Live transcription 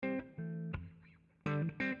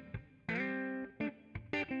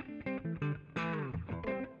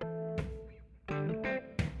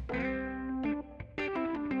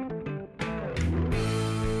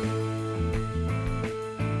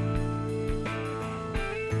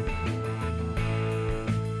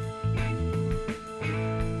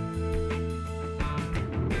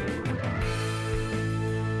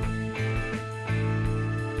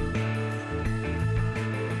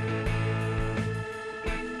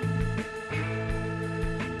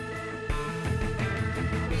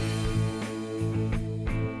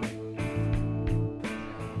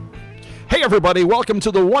Hey, everybody. Welcome to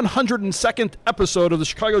the 102nd episode of the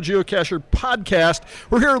Chicago Geocacher podcast.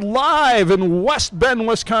 We're here live in West Bend,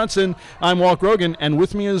 Wisconsin. I'm Walt Grogan, and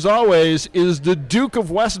with me, as always, is the Duke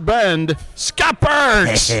of West Bend, Scott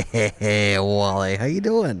Burns. Hey, Wally. How you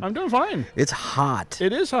doing? I'm doing fine. It's hot.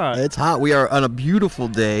 It is hot. It's hot. We are on a beautiful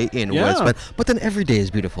day in West Bend. But then every day is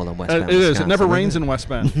beautiful in West Bend, It is. Wisconsin. It never rains in West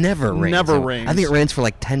Bend. Never rains. Never rains. I think it rains for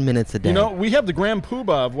like 10 minutes a day. You know, we have the Grand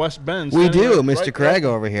Poobah of West Bend. We do, right, Mr. Craig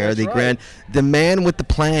over here, That's the man with the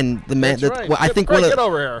plan, the man. That's right. Well, I think Craig, one get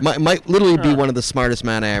over here. might literally be one of the smartest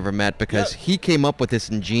men I ever met because he came up with this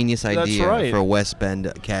ingenious idea for a West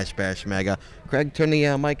Bend Cache Bash Mega. Craig, turn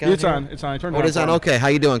the mic on. It's on. It's on. I turned it on. Oh, it's on. Okay, how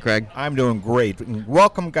you doing, Craig? I'm doing great. And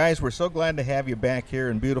welcome, guys. We're so glad to have you back here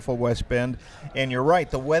in beautiful West Bend. And you're right,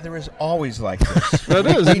 the weather is always like this. It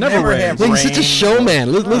is. It never rains. Look, he's such a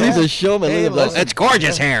showman. Look, he's a showman. Hey, Look at that. listen. It's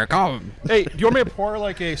gorgeous hair. Come. Hey, do you want me to pour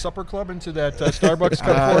like a supper club into that Starbucks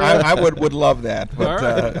cup for you? I would love that, but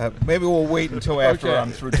right. maybe we'll wait until after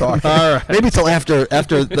I'm through talking. All right. Maybe till after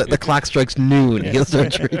the clock strikes noon, he'll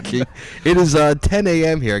start drinking. It is 10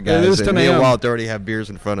 a.m. here, guys. It is 10 and me and a.m. Walt already have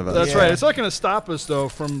beers in front of us. That's Yeah. right. It's not going to stop us, though,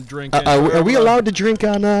 from drinking. Are we allowed to drink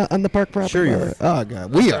on the park property? Sure you are. Oh,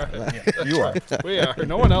 God. We are. You are. We are.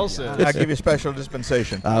 No one else is. I'll give you special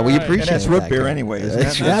dispensation. We right. appreciate And that's it. root beer anyway, isn't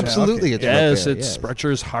it? Absolutely. Okay. It's root Yes, beer, it's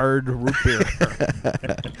Sprecher's hard root beer.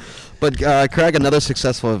 But, Craig, another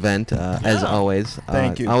successful event, as always.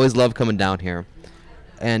 Thank you. I always love coming down here.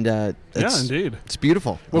 And it's, indeed. It's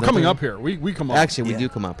beautiful. Well, coming up here. We come up. Actually, we do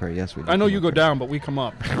come up here. Yes, we do. I know come you up go here. down, but we come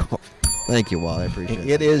up. Thank you, Walt. I appreciate it.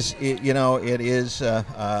 It is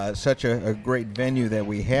such a great venue that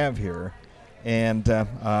we have here. And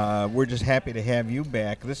we're just happy to have you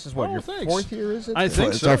back. This is what, Oh, your thanks. fourth year, is it? I think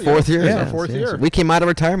It's so. our fourth year. Yeah, yes, fourth yes. year. We came out of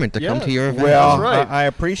retirement to come Yeah. to your event. Well, That's right. I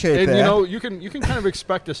appreciate And that. you know, you can kind of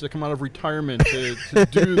expect us to come out of retirement to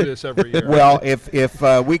do this every year. Well, if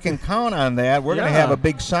we can count on that, we're going to Yeah. have a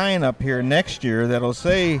big sign up here next year that'll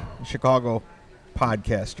say Chicago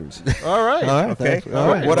Podcasters. All right. All right. Okay. thanks. All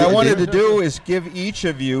right. What I wanted to do is give each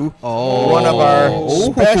of you one of our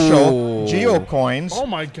special GeoCoins. Oh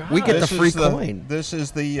my God. We get the This free is coin. This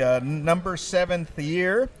is the number 7th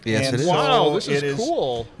year. Yes, and it is. so Wow, this it is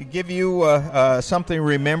cool. We give you something to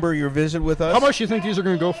remember your visit with us. How much do you think these are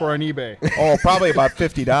going to go for on eBay? Oh, probably about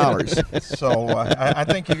 $50. So I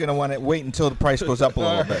think you're going to want to wait until the price goes up a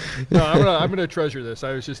little bit. No, I'm gonna treasure this.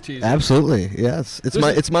 I was just teasing. Absolutely, yes. It's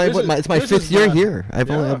my this my is fifth year not- here. I've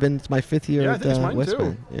Yeah. been it's my 5th year Yeah, I at think it's mine West too.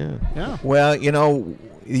 Bend. Yeah. Yeah. Well, you know,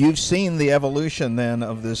 you've seen the evolution then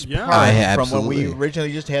of this Yeah. park I from when we absolutely.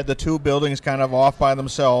 originally just had the two buildings kind of off by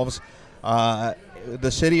themselves.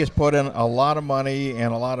 The city has put in a lot of money,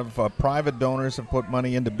 and a lot of private donors have put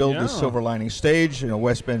money in to build this Yeah. Silver Lining Stage. You know,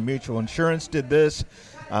 West Bend Mutual Insurance did this.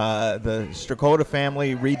 The Strakota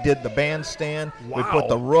family redid the bandstand. We Wow. put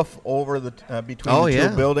the roof over the between Oh, the yeah.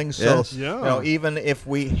 two buildings. So Yes. Yeah. you know, even if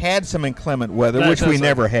we had some inclement weather, That's which we like-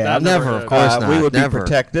 never that had, Never, never of had. course not. we would Never. be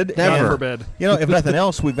protected. Never. And, Forbid. you know, if nothing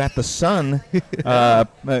else, we've got the sun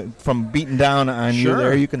from beating down on you Sure.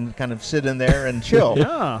 there. You can kind of sit in there and chill.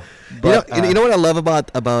 Yeah. But, you know what I love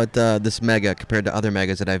about this mega compared to other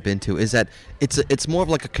megas that I've been to is that it's more of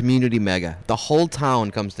like a community mega. The whole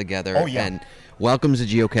town comes together Oh, yeah. and welcomes the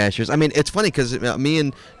geocachers. I mean, it's funny because me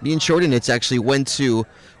and Shorten it's actually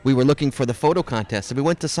we were looking for the photo contest and we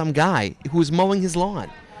went to some guy who was mowing his lawn.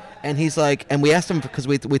 And he's like, and we asked him because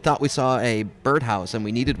we thought we saw a birdhouse and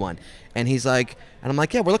we needed one. And he's like, and I'm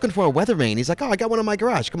like, yeah, we're looking for a weather vane. He's like, oh, I got one in my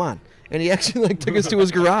garage. Come on. And he actually like took us to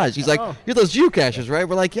his garage. He's like, Oh. you're those geocachers, right?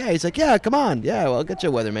 We're like, yeah. He's like, yeah, come on. Yeah, well, I'll get you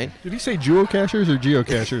a weather vane. Did he say geocachers or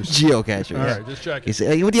geocachers? Geocachers. All right, just checking. He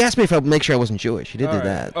said, he asked me if I would make sure I wasn't Jewish. He did All do right.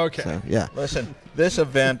 that. Okay. So, yeah. listen, this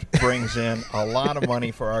event brings in a lot of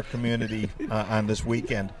money for our community on this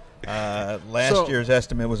weekend. Last So- year's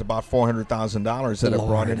estimate was about $400,000 that it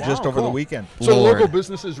brought in Lord. just Wow, over the cool. weekend. So Lord. local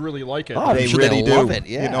businesses really like it. Oh, I'm They sure really they do. love it,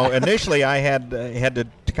 yeah. You know, initially I had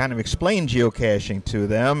to kind of explain geocaching to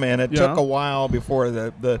them, and it Yeah. took a while before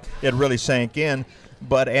it really sank in.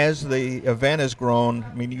 But as the event has grown,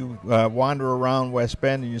 I mean, you wander around West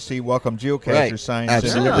Bend and you see "Welcome Geocacher" Right. signs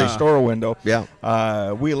Absolutely. in every store window. Yeah.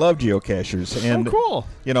 We love geocachers, and cool.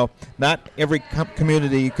 you know, not every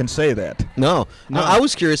community can say that. No. No. I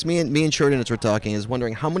was curious. Me and Shorten as we're talking is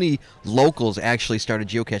wondering how many locals actually started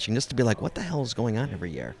geocaching just to be like, what the hell is going on every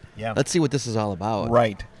year? Yeah. Let's see what this is all about.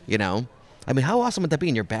 Right. You know? I mean, how awesome would that be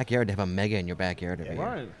in your backyard to have a mega in your backyard every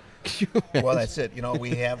year? Right. Well, that's it. You know,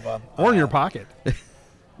 we have. Or in your pocket.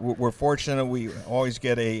 We're fortunate. We always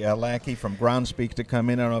get a lackey from Groundspeak to come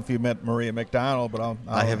in. I don't know if you met Maria McDonald, but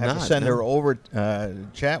I have have not, to send no. her over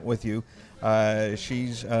chat with you.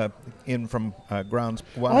 She's in from Grounds.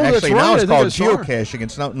 Well, Oh, that's actually, right. now I it's think I called saw her. Geocaching.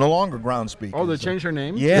 It's no longer Groundspeak. Oh, they changed her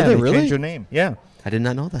name? Yeah, Did they they really? changed her name. Yeah. I did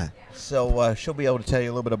not know that. So she'll be able to tell you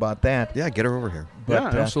a little bit about that. Yeah, get her over here.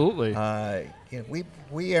 But, yeah, absolutely. Yeah,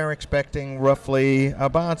 we are expecting roughly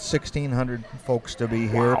about 1,600 folks to be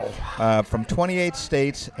here from 28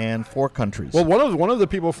 states and 4 countries. Well, one of the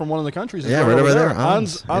people from one of the countries is Yeah, right right over over there. there,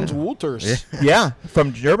 Hans Hans. Wolters. yeah,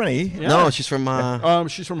 from Germany. Yeah. No, she's from.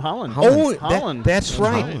 She's from Holland. Oh, Holland. that's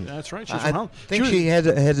right. Holland. That's right. She's from I Holland. think she has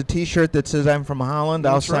a T-shirt that says "I'm from Holland.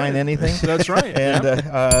 I'll That's sign right. anything." That's right. And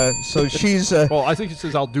yeah. so she's. Well, I think it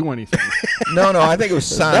says I'll do anything. No, I think it was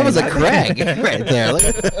signed. that was a Craig right there.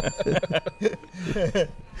 Look.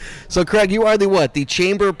 So, Craig, you are the what? The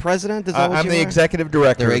chamber president? Is that what I'm you the are? executive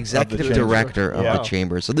director. The of executive the chamber. director of Yeah. the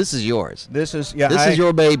chamber. So this is yours. This is This is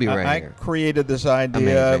your baby right I here. created this idea.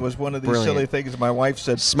 Amazing. It was one of these Brilliant. silly things my wife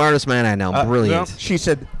said. Smartest man I know. Brilliant. yeah. She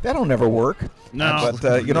said that'll never work. No.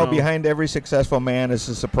 But No. behind every successful man is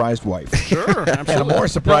a surprised wife Sure, and a absolutely. more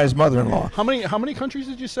surprised mother-in-law. How many countries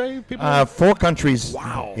did you say people? are? 4 countries.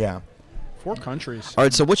 Wow. Yeah. 4 countries. All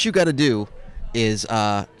right, so what you got to do is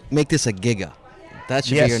make this a giga. That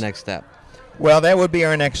should Yes. be your next step. Well, that would be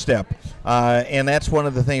our next step, and that's one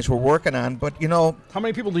of the things we're working on. But How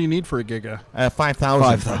many people do you need for a giga?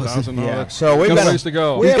 5,000. 5,000. Oh, Yeah. that's- So we've got got a ways to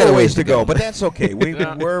go. We We've have got a ways to go, but that's okay.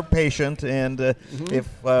 Yeah. We're patient, and if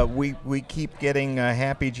we keep getting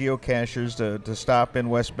happy geocachers to stop in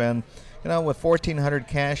West Bend. With 1,400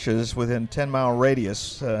 caches within 10-mile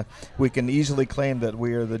radius, we can easily claim that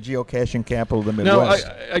we are the geocaching capital of the Now, Midwest.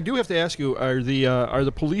 I do have to ask you: are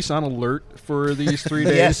the police on alert for these 3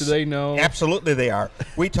 days? Yes, Do they know? Absolutely, they are.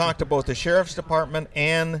 We talked to both the sheriff's department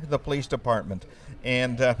and the police department,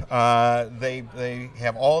 and they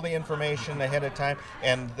have all the information ahead of time,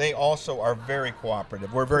 and they also are very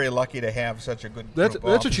cooperative. We're very lucky to have such a good. That's group of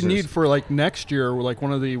what you officers. need for like next year. Like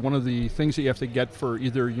one of the things that you have to get for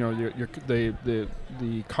either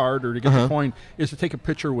the card or to get the coin is to take a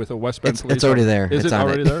picture with a West Bend police. It's already there. Is It's it on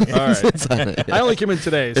already it. there? All right. It's on it. I only came in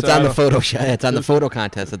today. It's so I on the don't- photo. It's on the photo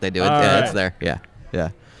contest that they do. All Yeah, right. it's there. Yeah.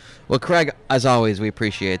 Well, Craig, as always, we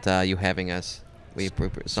appreciate you having us. We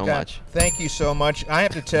appreciate so Scott, much. Thank you so much. I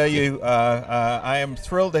have to tell you, I am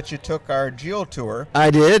thrilled that you took our Geo Tour.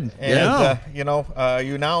 I did. And, yeah.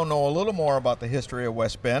 you now know a little more about the history of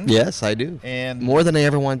West Bend. Yes, I do. And More than I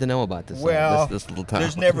ever wanted to know about this. Well, this little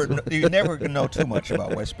town. you never know too much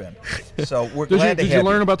about West Bend. So we're Did glad to you have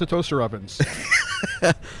learn about the toaster ovens?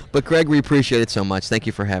 But Greg, we appreciate it so much. Thank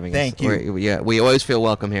you for having Thank us. you. We always feel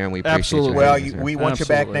welcome here, and we appreciate Absolutely. you. Well, having us here. we want you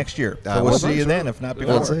back Absolutely. next year. So we'll we'll see. see you then, if not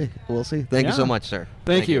before. We'll see. Thank you Yeah. so much, sir.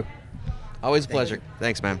 Thank you. Always a pleasure.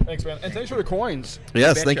 Thanks, man. Thanks, man. And thanks for the coins.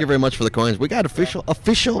 Yes, betcha. thank you very much for the coins. We got official,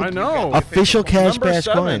 I know. official Cash Number Bash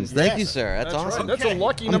 7. coins. Thank Yes. you, sir. That's That's awesome. right. That's a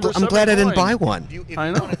lucky I'm, number I'm 7 glad I didn't coin. buy one. If I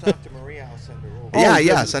you know. want to talk to Maria, I'll send her over. Yeah,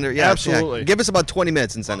 yeah, send her. Yeah, absolutely. Yeah. Give us about 20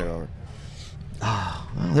 minutes and send her over. Oh,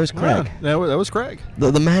 well, there's Craig, Yeah, that was Craig.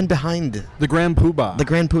 the man behind The Grand Poobah. the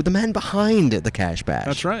Grand Poo, the man behind the Cash Bash.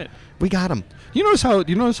 That's right. We got him. You notice how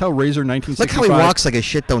Razor 1965? Look how he walks like a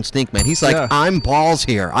shit don't stink, man. He's like, Yeah. I'm balls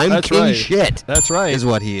here. I'm That's king right. shit. That's right. Is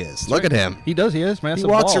what he is. Look at him. He does. He has He massive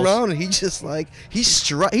walks balls. around and he's just like he's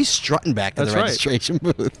strutting back to That's the right. registration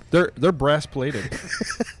booth. They're brass plated.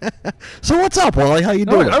 So what's up, Wally? How you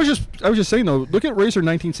No, doing? I was just saying though. Look at Razor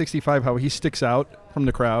 1965. How he sticks out from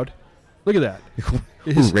the crowd. Look at that.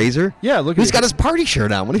 Who, Razor? Yeah, look. He's at got his party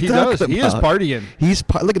shirt on. What are you He talking does. about? He is partying.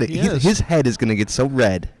 Look at it. He is. His head is going to get so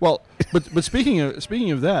red. Well, but speaking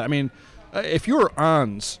of that, I mean, if you're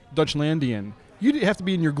Ons Dutchlandian, you'd have to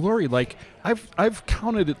be in your glory. Like I've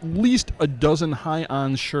counted at least a dozen high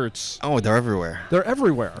on shirts. Oh, they're everywhere. They're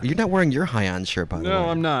everywhere. You're not wearing your high on shirt, by the way. No,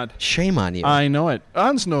 I'm not. Shame on you. I know it.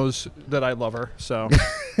 Ons knows that I love her, so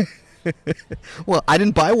Well, I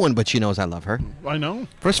didn't buy one, but she knows I love her. I know.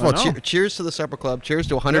 First of all, I know. cheers to the Supper Club. Cheers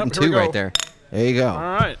to Yep, 102 here we go. right there. There you go. All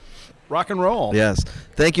right, rock and roll. Yes.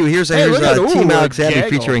 Thank you. Here's Hey, look at it. Team Ooh, Alexander gaggle.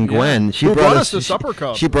 featuring Yeah. Gwen. Who brought us the Supper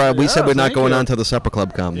Club. She brought. We said Yeah, we're not thank going you. on until the Supper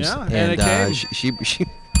Club comes. Yeah, and it came.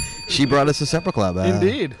 She brought us the Supper Club.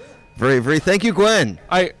 Indeed. Very, very. Thank you, Gwen.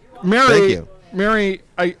 Mary. Thank you. Mary,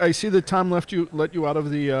 I see that Tom let you out of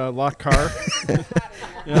the locked car.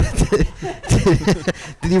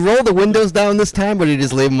 Did he roll the windows down this time, or did he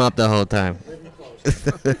just leave them up the whole time?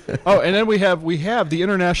 Oh, and then we have the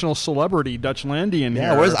international celebrity Dutchlandian here.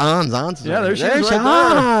 Yeah, where's Ons? Ons. Yeah, there she is There's right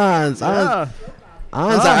Ons. there. Ons. Yeah.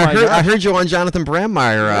 Ons. Oh, I my heard. I gosh. heard you on Jonathan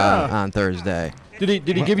Brandmeier Yeah. on Thursday. Did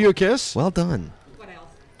he give you a kiss? Well done. What else?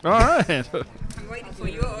 All right. I'm waiting for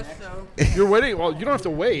you also. You're waiting. Well, you don't have to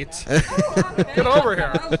wait. Get over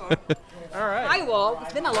here. All All right. Hi, Walt.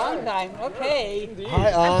 It's been a long time. Okay.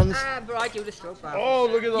 Hi, Ons. I brought you the stroke bar. Oh,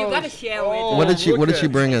 look at those. You gotta share Oh, with What did she? look What did at- she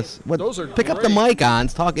bring us? What? Those are Pick up the great. mic,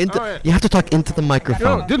 Ons. Talk into. All right. You have to talk into the No,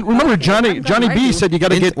 microphone. remember Johnny B said you got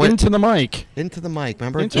to get Wait. into the mic. Into the mic.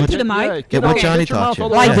 Remember? Into the mic? Yeah, Get what out- Johnny get your taught mouth you. all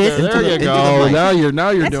the Like way this. there. There Into you the go. mic. Now you're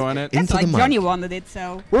That's- doing it. That's Into the like mic. Johnny wanted it,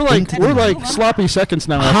 so. We're like Into we're the like mic. sloppy seconds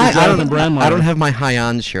now. Hi. After I Jonathan don't. Brandmeier. I don't have my Hi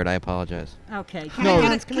On shirt. I apologize. Okay. No,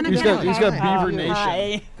 Can I he's get got it? Beaver Oh, Nation.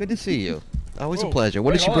 hi. Good to see you. Always Whoa. a pleasure. What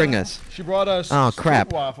Wait, did she hold bring on. us? She brought us Oh, crap.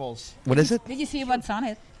 stroke waffles. What is it? Did you see what's on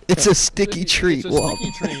it? It's a sticky treat. It's a Walt.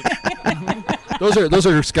 sticky treat. those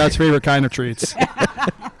are Scott's favorite kind of treats.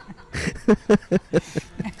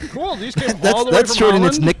 Cool. These came all the way That's from short in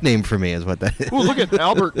its Holland. nickname for me, is what that is. Ooh, look at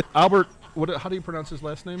Albert. Albert. How do you pronounce his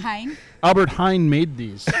last name? Hein? Albert Hein made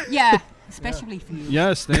these. Yeah, especially for you.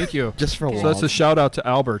 Yes, thank you. Just for So that's a Walt. shout out to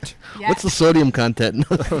Albert. Yeah. What's the sodium content?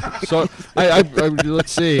 So I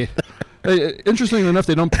let's see. Interestingly enough,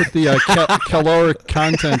 they don't put the caloric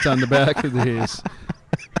content on the back of these.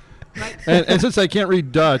 And since I can't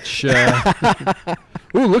read Dutch, ooh,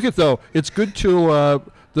 look at though. It's good to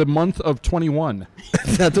the month of 21.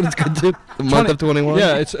 That's what it's good to. The month of 21.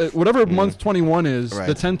 Yeah, it's whatever month 21 is. Right.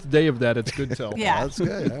 The 10th day of that, it's good till. Yeah. That's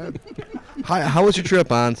good. Hi, how was your trip,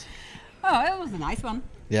 Ons? Oh, it was a nice one.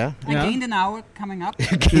 Yeah. I Yeah. gained an hour coming up.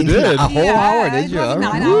 You did. A whole Yeah, hour, it did you? was a All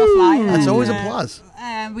right. 9-hour flight. That's and, always a plus.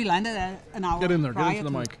 And we landed an hour. Get in there. Get prior into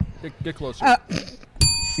the to- mic. Get closer.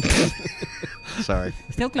 Sorry.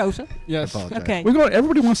 Still closer. Yes. apologize. Okay. We're going.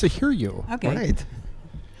 Everybody wants to hear you. Okay. Right.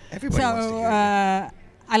 Everybody wants to So hear you.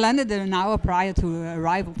 I landed an hour prior to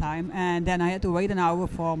arrival time, and then I had to wait an hour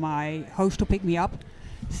for my host to pick me up.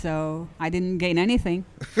 So I didn't gain anything.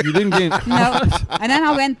 You didn't gain. No. And then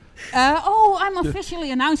I went, I'm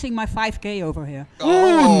officially announcing my 5K over here.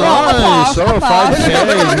 Oh, nice. applause, Oh, applause.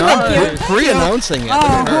 5K. Nice. Pre-announcing it.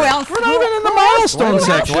 Oh, who else? We're not even in the milestone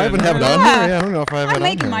section. Do I even have it on Yeah. here? Yeah, I don't know if I have it I'm on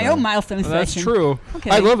making here. my own milestone That's session. true.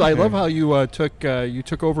 Okay. I love how you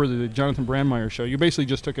took over the Jonathan Brandmeier show. You basically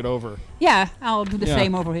just took it over. Yeah, I'll do the Yeah.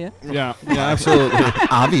 same over here. Yeah, absolutely.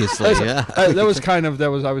 Obviously, yeah. I was kind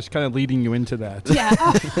of leading you into that. Yeah.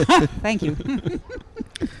 Thank you.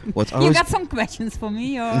 What's You always got some questions for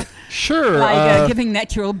me, or Sure. like giving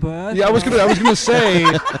natural birth? yeah, I was gonna say.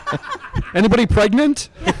 Anybody pregnant?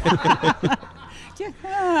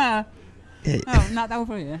 Yeah. Oh, not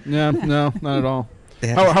over here. Yeah, no, not at all. they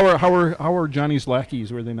have How are Johnny's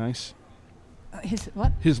lackeys? Were they nice? His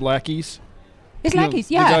what? His lackeys. His You know, lackeys,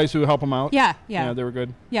 The yeah. guys who help him out. Yeah, Yeah, yeah. they were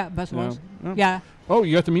good. Yeah, Buzz was. Yeah. Yeah. Oh,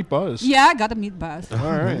 you got to meet Buzz. Yeah, I gotta meet Buzz. All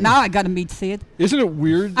right. Now I gotta meet Sid. Isn't it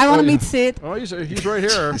weird? I wanna Oh, meet Sid. Oh, he's right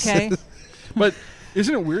here. Okay. But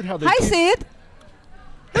isn't it weird how they? Hi, keep- Sid.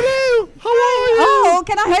 Hello. How are you? Oh,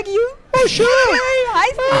 can I hug you? Oh, sure.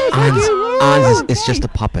 Hi, Sid. Ons it's just a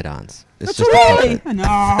puppet, Ons. It's just a Hey, puppet.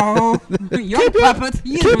 no. You're a puppet.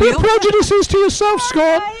 He's Keep your real. prejudices to yourself,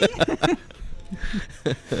 Scott.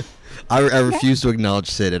 Hi. I refuse to acknowledge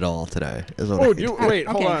Sid at all today. Is what Oh, I- you wait.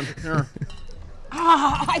 Hold Okay. on. Here.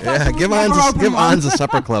 I thought yeah, you give would never Ons open give one. Ons a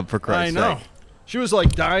supper club for I Christ's know. sake. She was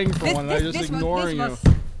like dying for This- one, and I this- just this was- ignoring this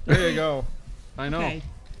you. was- There you go. I know. Okay.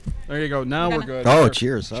 There you go. Now we're Gonna- good. Oh, Here.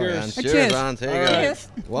 cheers. Sorry, Cheers. Ons. Cheers. Cheers, Ons. Here you All go. right. Cheers.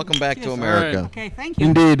 Welcome back to Cheers. America. All Okay, thank you.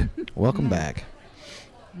 Indeed. Welcome back.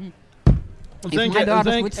 Well, If thank my you-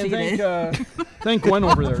 daughters thank, would see thank, this. thank Gwen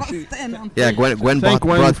over there. She, Stand on. Yeah, Gwen thank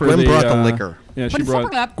Gwen brought for Gwen the, brought the liquor. Yeah, For she the supper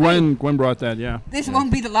brought. club, Gwen brought that. Yeah, This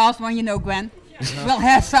won't be the last one, you know, Gwen. We'll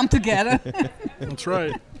have some together. that's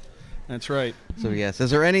right. That's right. So yes, is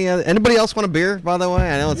there anybody else want a beer? By the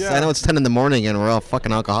way, I know Yeah. I know it's 10 in the morning and we're all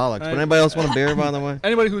fucking alcoholics. But anybody else want a beer? By the way,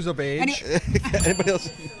 Anybody who's of age. anybody else?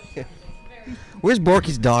 Where's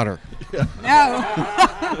Borky's daughter?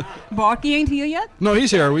 No. Barky ain't here yet? No, he's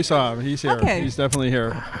here. We saw him. He's here. Okay. He's definitely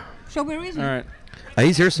here. So where is he? All right.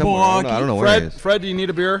 He's here somewhere. I don't know where he Fred, is. Fred, do you need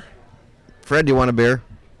a beer? Fred, do you want a beer?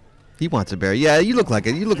 He wants a beer. Yeah, you look like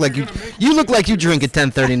it. You look like you drink at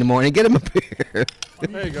 10:30 in the morning. Get him a beer.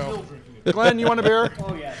 There you go. Glenn, you want a beer?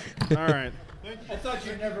 Oh yeah. All right. I thought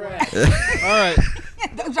you'd never ask. All right.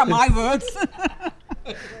 Those are my words.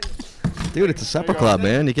 Dude, it's a supper club,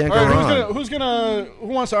 man. You can't All go right. wrong. Who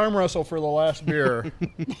wants to arm wrestle for the last beer?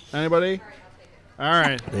 Anybody? All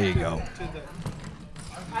right. There you go.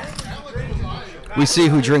 We see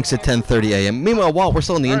who drinks at 10:30 a.m. Meanwhile, Walt, we're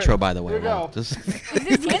still in the intro, by the way. Here we Walt. go. Just Is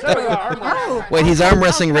this the intro? Oh. wait, he's arm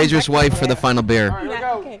wrestling Razor's wife for the final beer. Here we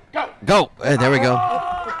go. Okay. Go. There we go.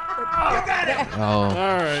 Oh, All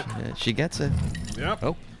right. yeah, she gets it. Yep.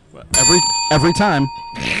 Oh. Every time.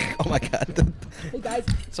 Oh my God. Hey guys,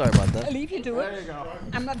 Sorry about I'll that. leave you to it. There you go.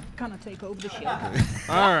 I'm not gonna take over the show.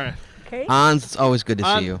 All right. okay? Hans, it's always good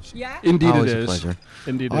to see you. Yeah. Indeed Always it a is. pleasure.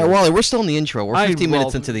 Indeed All it right, is. Wally, we're still in the intro. We're 15 minutes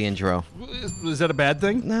well, into the intro. Is that a bad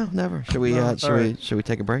thing? No, never. Should we? No, all right. Should we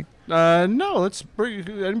take a break? No, let's bring.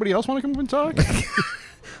 Anybody else want to come up and talk?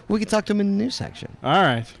 We can talk to him in the news section. All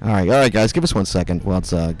right. All right, guys. Give us 1 second. Well,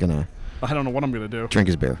 it's gonna I don't know what I'm going to do. drink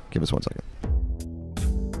his beer. Give us 1 second.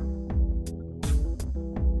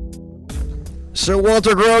 Sir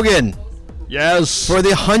Walter Grogan, Yes. for the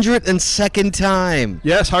 102nd time,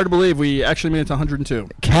 Yes, hard to believe. We actually made it to 102.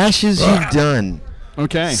 caches you've done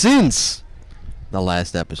Okay. since the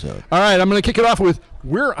last episode. All right, I'm going to kick it off with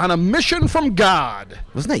We're on a Mission from God.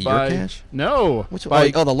 Wasn't that your by- cache? No. Which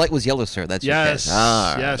by- oh, the light was yellow, sir. That's yes. your cache.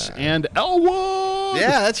 Ah, yes. right. And Elwood.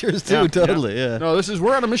 Yeah, that's yours too. Yeah, totally. Yeah. No, this is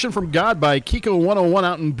We're on a Mission from God by Kiko 101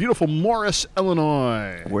 out in beautiful Morris,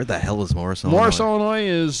 Illinois. Where the hell is Morris? Morris, Illinois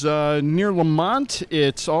is near Lamont.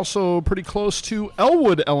 It's also pretty close to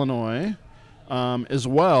Elwood, Illinois, as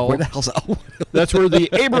well. Where the hell's Elwood? That's where the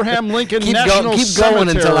Abraham Lincoln keep National keep Cemetery.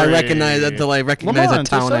 going until I recognize Lamont, a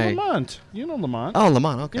town. I said Lamont. You know Lamont. Oh,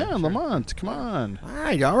 Lamont. Okay. yeah, sure. Lamont. Come on. All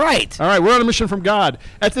right. All right. All right, we're on a mission from God.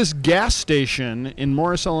 At this gas station in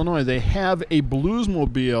Morris, Illinois, they have a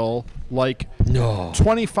Bluesmobile like No.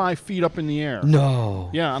 25 feet up in the air. No.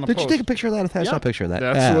 Yeah, on a Did post. you take a picture of that? I saw Yeah, a picture of that.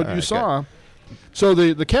 That's Ah, what all you right, saw. So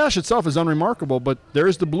the cache itself is unremarkable, but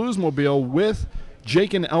there's the Bluesmobile with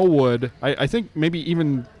Jake and Elwood. I think maybe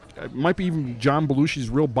even it might be even John Belushi's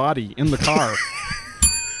real body in the car.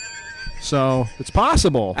 So it's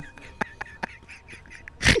possible.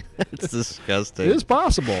 It's disgusting. It is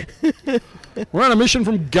possible. We're on a mission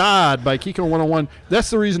from God by Kiko 101.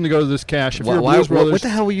 That's the reason to go to this cache. If you're a Blues Brothers, what the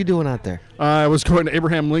hell were you doing out there? I was going to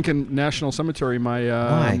Abraham Lincoln National Cemetery.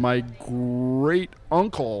 Why? My great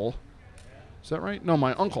uncle. Is that right? No,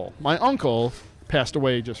 my uncle. My uncle passed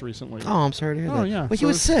away just recently. Oh, I'm sorry to hear Oh, that. yeah. But he So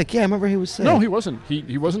was sick. Yeah, I remember he was sick. No, he wasn't.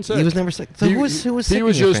 He wasn't sick. He was never sick. So who was sick He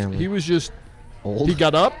was in your just. family? He was just. Old? He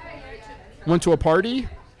got up, went to a party,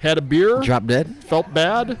 had a beer, Dropped dead? felt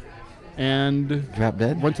bad, and Dropped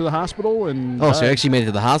dead? went to the hospital and. Oh, so died. you actually made it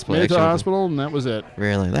to the hospital. Made it to the actually. hospital, and that was it.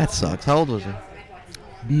 Really? That sucks. How old was he?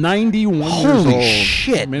 91 years Holy old.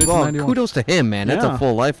 shit. Made it to Well, 91. kudos to him, man. That's Yeah. a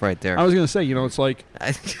full life right there. I was gonna say, it's like,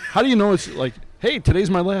 how do you know it's like, hey, today's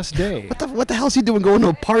my last day? what the hell's he doing going to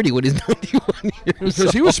a party when he's 91 years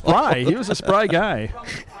Because he was old? spry. He was a spry guy.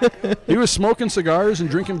 He was smoking cigars and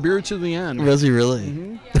drinking beer to the end. Was he really?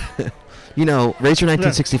 Mm-hmm. You know, Racer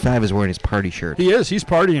 1965 is wearing his party shirt. He is. He's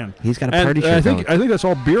partying. He's got a And party shirt I think going. that's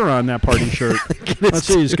all beer on that party shirt. Let's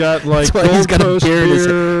see. He's got like That's why he's got a Gold Coast beer in his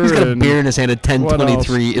beer he's got a and- beer in his hand at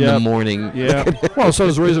 10:23 in the Yep. morning. Yeah. Well, so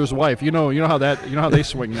does Razor's wife. You know how they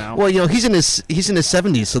swing now. Well, he's in his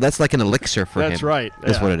 70s, so that's like an elixir for him. That's right.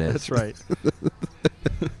 That's Yeah, what it is. That's right.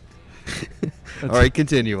 All right,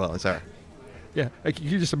 continue, Well, sorry. Yeah. Like,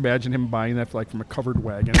 you just imagine him buying that from a covered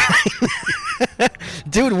wagon.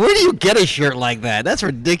 Dude, where do you get a shirt like that? That's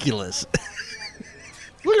ridiculous.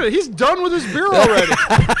 Look at it. He's done with his beer already.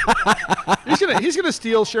 he's gonna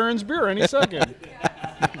steal Sharon's beer any second.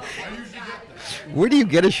 Where do you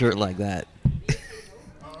get a shirt like that?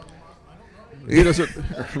 He doesn't.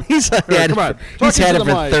 He's had Here, it come on. for, he's Talk had it into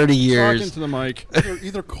the for mic. 30 Talk years. into the mic.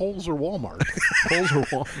 Either Kohl's or Walmart. Kohl's or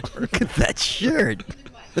Walmart. Look at that shirt.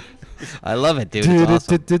 I love it, dude. It's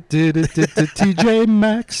awesome. TJ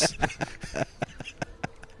Maxx.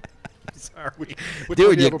 Sorry.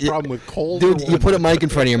 Dude, you have you- a problem with Kohl's or Dude, you put a Walmart? mic in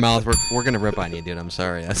front of your mouth. We're going to rip on you, dude. I'm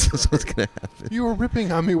sorry. That's what's going to happen. You were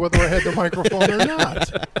ripping on me whether I had the microphone or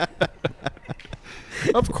not.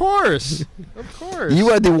 Of course. Of course. You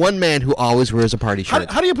are the one man who always wears a party shirt.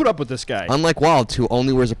 How do you put up with this guy? Unlike Walt, who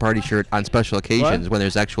only wears a party shirt on special occasions when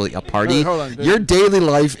there's actually a party. Hold on. Your daily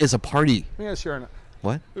life is a party. Yeah, Sharon.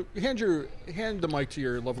 What? Hand the mic to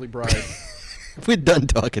your lovely bride. We're done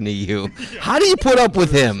talking to you. How do you put up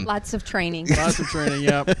with him? Lots of training. Lots of training.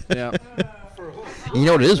 Yep. Yeah. You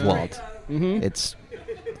know what it is, Walt? Mm-hmm. This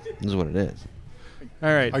is what it is. All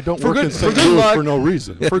right. I don't for work good, in for St. good Louis luck. for no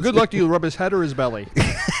reason. For good luck, do you rub his head or his belly?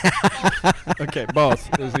 Okay,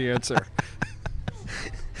 both is the answer.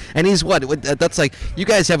 And he's what? That's like you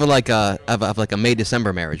guys have like a May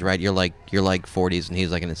December marriage, right? You're like 40s and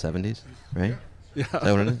he's like in his 70s, right? Yeah. Is that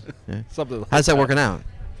what it is? Yeah. Something like How's that working out?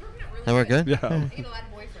 That work good? Yeah.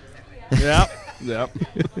 Yep. Yep.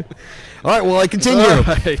 All right. Well, I continue. All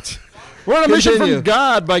right. We're on a mission Continue. from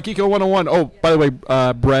God by Kiko 101. Oh, by the way,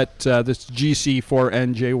 Brett, this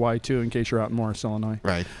GC4NJY2 in case you're out in Morris, Illinois.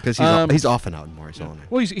 Right. Because he's often out in Morris, Illinois.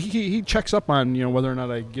 Well, he checks up on whether or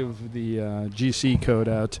not I give the GC code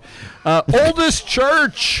out. Oldest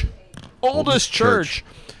church. Oldest church.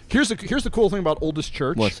 Here's the cool thing about oldest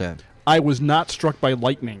church. What's that? I was not struck by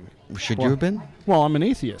lightning. Should you have been? Well, I'm an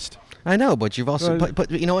atheist. I know, but you've also.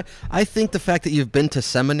 But you know what? I think the fact that you've been to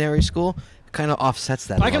seminary school kind of offsets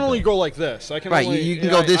that. I can only go like this. I can Right, only, you can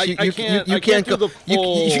go this. You can't do go. the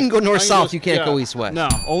full. You can go north south. You can't yeah. go east west. No,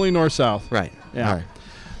 only north south. Right. Yeah. All right.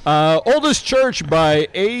 Oldest Church by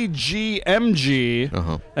AGMG.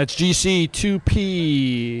 Uh-huh. That's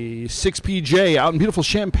GC2P 6PJ out in beautiful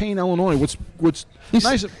Champaign, Illinois. What's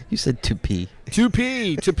nice? You said 2P.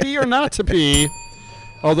 2P, to pee or not to pee.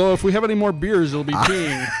 Although if we have any more beers, it'll be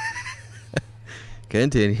peeing.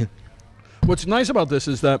 Continue. What's nice about this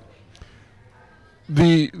is that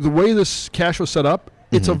the way this cache was set up,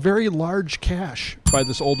 it's a very large cache by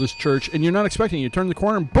this Oldest Church, and you're not expecting it. You turn the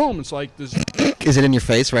corner and boom, it's like this. Is it in your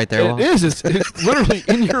face right there? It is. It's literally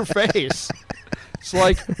in your face. It's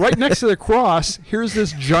like right next to the cross, here's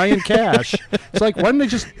this giant cache. It's like, why didn't they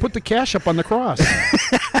just put the cache up on the cross?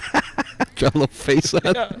 Draw a little face on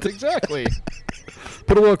Yeah, exactly.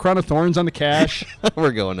 Put a little crown of thorns on the cache.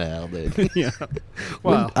 We're going to hell, dude. Yeah.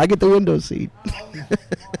 Wow. I get the window seat.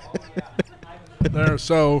 There.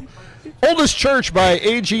 So, Oldest Church by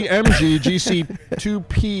AGMG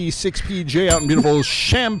GC2P 6PJ out in beautiful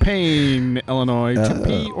Champaign, Illinois. To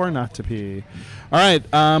pee or not to pee. All right.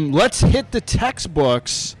 Let's hit the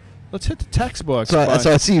textbooks. So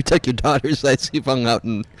I see you took your daughters. I see you hung out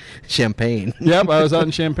in Champaign. Yep, I was out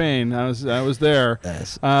in Champaign. I was there.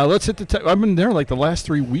 Yes. Let's hit the. I've been there like the last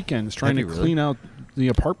 3 weekends trying to Have you really? clean out the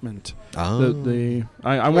apartment. Oh.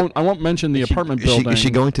 I won't mention the apartment building. Is she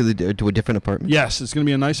going to a different apartment? Yes, it's going to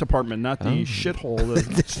be a nice apartment, not the shithole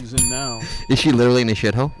that she's in now. Is she literally in a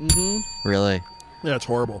shithole? Mm-hmm. Really? Yeah, it's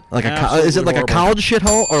horrible. Like Absolutely is it like horrible. a college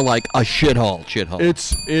shithole or like a shithole? Shithole.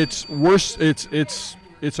 It's worse.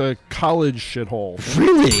 It's a college shithole.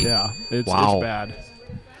 Really? Yeah, it's Wow. bad.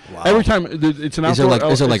 Wow. Every time it's an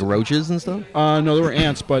outdoor. Is there like roaches and stuff? No, there were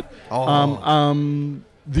ants, but Oh.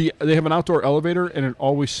 they have an outdoor elevator and it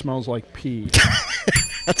always smells like pee.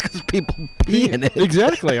 That's because people pee in it.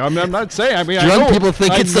 Exactly. I'm not saying. I mean, I Drunk know, people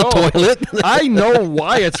think it's the toilet. I know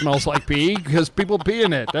why it smells like pee because people pee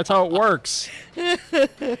in it. That's how it works.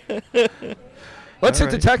 Let's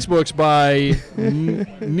hit the textbooks by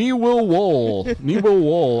Newell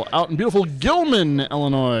Wool out in beautiful Gilman,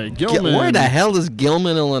 Illinois. Gilman. Where the hell is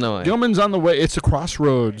Gilman, Illinois? Gilman's on the way. It's a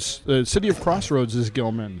crossroads. The city of Crossroads is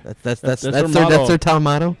Gilman. That's their motto. That's their town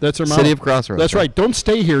motto. That's their City motto. of Crossroads. That's right. Don't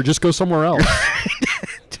stay here. Just go somewhere else.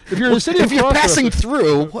 If you're in the city of If you're Crossroads, passing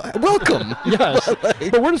through, welcome. yes.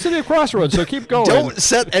 But we're in the city of Crossroads, so keep going. Don't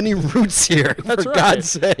set any roots here, That's for right.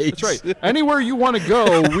 God's sake. That's right. Anywhere you want to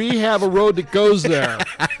go, we have a road that goes there.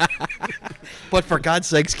 But for God's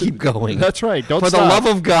sakes, keep going. That's right. Don't for stop. the love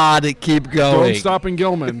of God, keep going. Don't stop in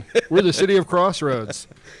Gilman. We're the city of Crossroads.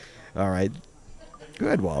 All right.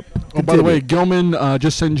 Good, Walt. Oh, by the way, Gilman,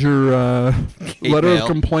 just send your letter of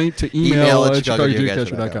complaint to email at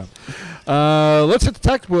chicagogeocacher.com. Let's hit the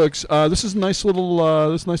textbooks. This is a nice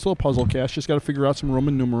little puzzle cache. Just got to figure out some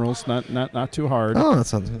Roman numerals. Not too hard. Oh, that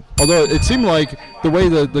sounds good. Although it seemed like the way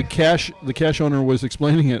the cache owner was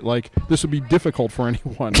explaining it, like this would be difficult for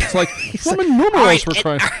anyone. It's like Roman numerals we're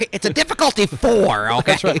trying. It's a difficulty 4,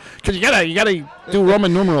 okay? That's right. Because you gotta do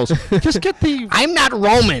Roman numerals. Just get the. I'm not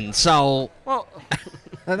Roman, so Well,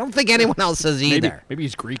 I don't think anyone else is either. maybe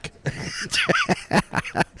he's Greek.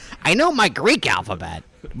 I know my Greek alphabet,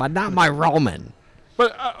 but not my Roman.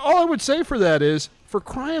 But all I would say for that is, for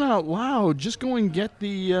crying out loud, just go and get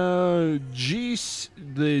the GCC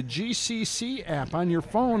app on your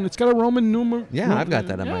phone. It's got a Roman numeral. Yeah, I've got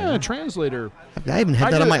that on my phone. translator. I even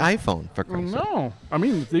had that on get my it. iPhone. For Christ's sake. No, I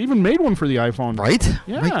mean they even made one for the iPhone. Right?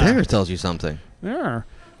 Yeah. Right there tells you something. There.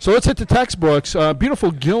 So let's hit the textbooks. Beautiful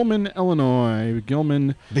Gilman, Illinois.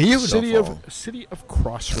 Gilman, Beautiful. city of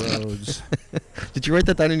Crossroads. Did you write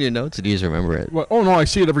that down in your notes, or do you just remember it? Well, oh no, I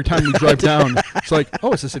see it every time we drive down. It's like,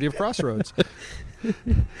 oh, it's the city of Crossroads.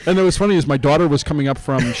 And it was funny is my daughter was coming up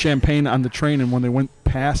from Champaign on the train, and when they went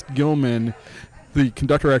past Gilman, the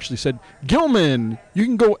conductor actually said, "Gilman, you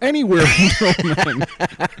can go anywhere in Gilman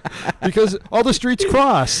because all the streets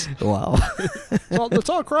cross. Wow. It's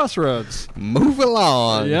all crossroads." Move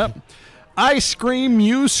along. Yep. I scream,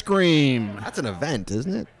 you scream. That's an event,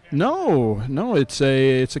 isn't it? No, it's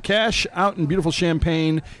a cache out in beautiful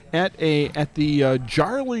Champaign at the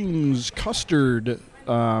Jarling's custard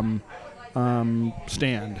stand.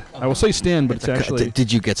 I will say stand, but it's actually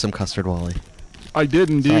Did you get some custard, Wally? I did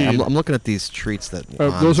indeed. Sorry, I'm looking at these treats that.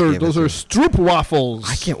 Those are Stroop waffles.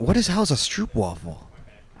 I can't. What is how's a Stroop waffle?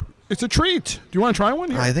 It's a treat. Do you want to try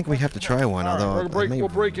one? Here? I think we have to try one. All right, Although we'll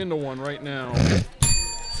break into one right now.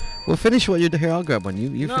 We'll finish what you're here. I'll grab one.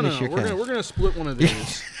 You No, finish your we're cache. gonna split one of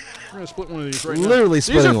these. We're gonna split one of these right now. Literally These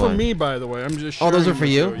splitting are for one. me, by the way. I'm just. Oh, those are sharing for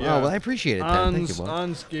you? with Yeah. Oh, well, I appreciate it. Then. Thank you, Bob.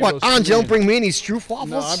 Ons gave What? those to Ons, you me. don't bring me any Stroop No,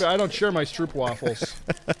 waffles? I don't share my Stroop waffles.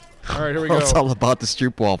 All right, here we Oh, go. it's all about the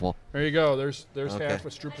Stroop waffle. There you go. There's Okay. half a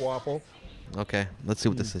Stroop waffle. Okay, let's see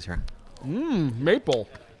what this is here. Maple.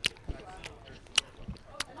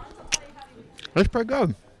 That's pretty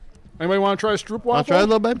good. Anybody want to try a Stroop waffle? I'll try a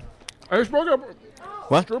little bit. I just broke up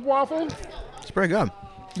What? Stroop waffle. It's pretty good.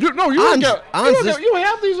 You don't Ons, get. Ons, You, this- you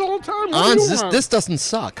have these all the time. What do Ons, you want? this doesn't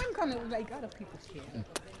suck. I'm gonna make other people's here.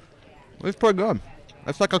 It's pretty good.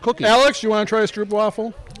 It's like a cookie. Alex, you want to try a Stroop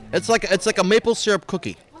waffle? It's like a maple syrup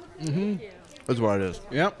cookie. Mm-hmm. That's what it is.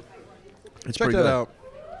 Yep. It's Check pretty that good. out.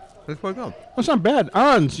 It's pretty good. That's not bad.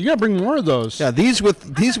 Ons, you gotta bring more of those. Yeah, these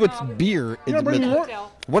with beer. You gotta bring more.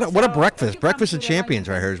 What a breakfast! Breakfast of champions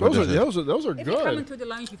right here is what Those are this is. those are If you're coming good. to the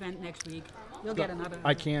lunch event next week, you'll get another.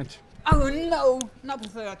 I can't. Oh no, not the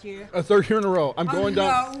third year. A third year in a row. I'm Oh, going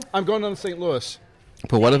down. no. I'm going down to St. Louis.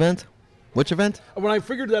 For what event? Which event? When I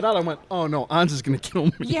figured that out, I went, "Oh no, Ons is gonna kill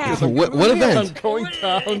me." Yeah. What I'm event? going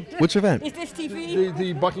down. Which event? Is this TV?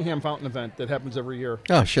 The Buckingham Fountain event that happens every year.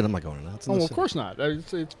 Oh shit! I'm not going to that. It's in Oh, the well, of city. course not.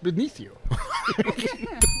 It's beneath you.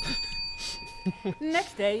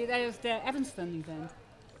 Next day there's the Evanston event.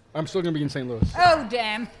 I'm still gonna be in St. Louis. Oh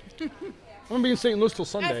damn! I'm gonna be in St. Louis till I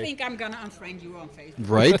Sunday. think I'm gonna unfriend you on Facebook.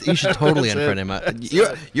 Right? You should totally unfriend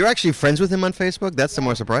him. You're actually friends with him on Facebook? That's the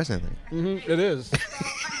more surprising thing. It is.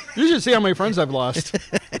 You should see how many friends I've lost.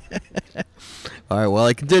 All right, well,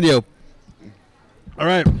 I continue. All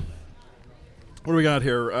right. What do we got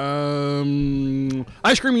here?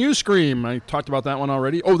 Ice Cream You Scream. I talked about that one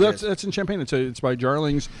already. Oh, that's in Champaign. It's by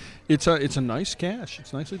Jarlings. It's a nice cache.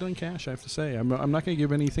 It's nicely done cache, I have to say. I'm not going to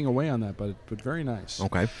give anything away on that, but very nice.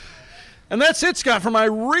 Okay. And that's it, Scott, for my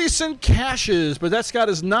recent caches. But that, Scott,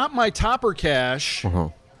 is not my topper cache. Uh-huh.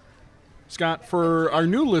 Scott, for our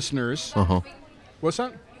new listeners. Uh-huh. What's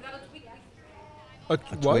that? A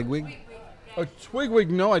Twig wig? A twigwig?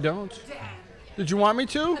 No, I don't. Did you want me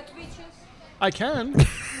to? I can.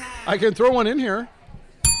 I can throw one in here.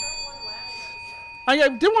 I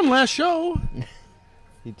did one last show.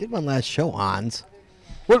 You did one last show, Hans.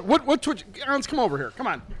 What Twitch? Hans, come over here. Come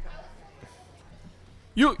on.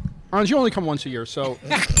 Hans, you only come once a year, so.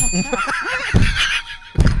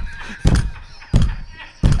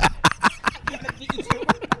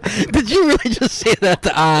 Did you really just say that to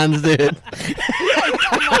Hans, dude?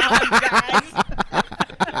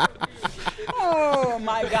 Oh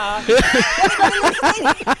my god!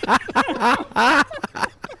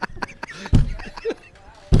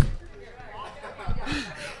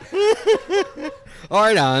 All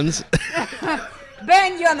right, Hans.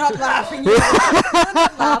 Ben, you're not laughing. You're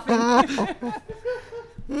not laughing.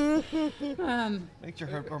 Make sure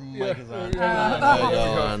her mic is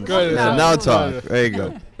on. Good. So now talk. There you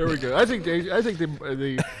go. There we go. I think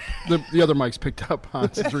the other mics picked up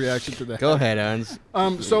Hans's reaction to that. Go ahead, Hans.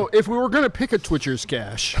 So if we were going to pick a Twitcher's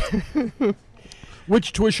cache,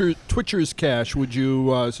 which Twitcher's cache would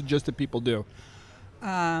you suggest that people do?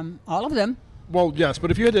 All of them. Well, yes,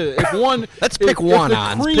 but if you had to, if one, Let's pick one, the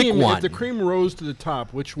Hans. cream, Pick one. If the cream rose to the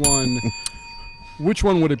top, which one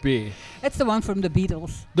would it be? It's the one from the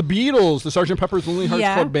Beatles. The Beatles, the Sgt. Pepper's Lonely Hearts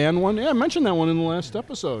Yeah. Club Band one. Yeah, I mentioned that one in the last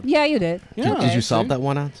episode. Yeah, you did. Yeah, Did you see? solve that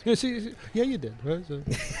one, Hans? Yeah, see, yeah, you did. Right? So-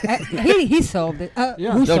 He solved it.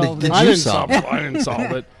 Yeah. Who No, solved did it? I you didn't solve solve it. I didn't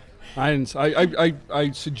solve it. I didn't.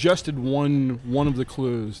 I suggested one of the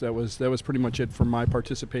clues. That was pretty much it for my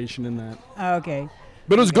participation in that. Okay.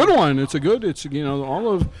 But it was a good one. It's all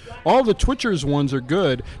the Twitchers ones are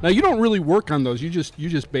good. Now you don't really work on those. You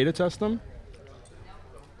just beta test them.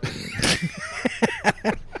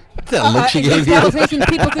 That look she If gave this you. television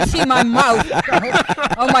people could see my mouth.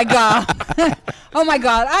 Oh my god. Oh my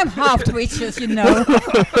god. I'm half Twitches, you know.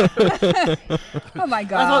 Oh my I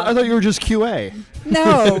god. thought you were just QA.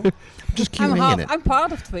 No. Just keep I'm ringing half. it. I'm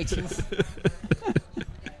part of Twitches.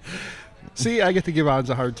 See, I get to give Hans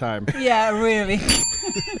a hard time Yeah, really.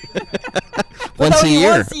 Once a Only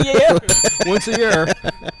year. Once a year. once a year.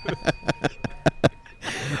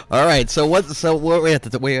 All right. So what? So we're at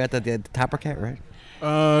the Topper Cat, right?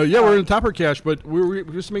 Yeah, we're in Topper Cache, but we're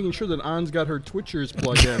just making sure that Ans got her Twitchers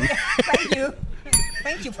plugged in. Thank you.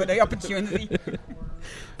 Thank you for the opportunity.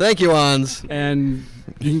 Thank you, Hans. And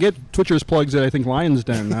you can get Twitchers plugs at, I think, Lion's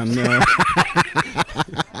Den. On,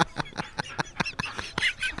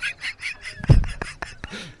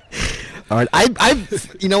 All right,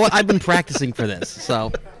 I've you know what? I've been practicing for this,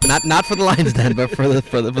 so not for the Lions Den, but for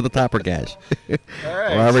the Topper Cache. all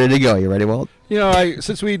right. We're all ready to go. You ready, Walt? You know,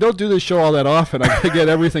 since we don't do this show all that often, I got to get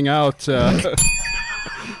everything out.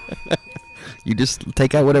 You just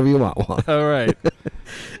take out whatever you want, Walt. All right.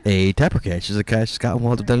 A Tapper Cache is a cache Scott and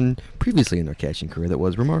Walt have done previously in their caching career that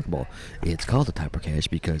was remarkable. It's called a Tapper Cache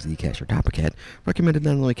because the cacher Tapper Cat recommended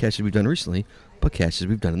not only caches we've done recently, but caches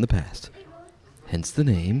we've done in the past. Hence the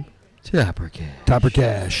name Tapper Cache. Topper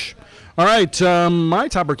Cache. All right, my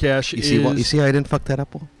Topper Cache You is... see what? You see how I didn't fuck that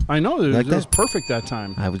up? Walt? I know, Like it was that? perfect that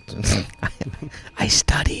time. I was. I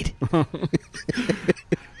studied.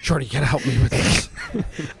 Shorty, you gotta help me with this.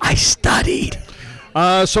 I studied.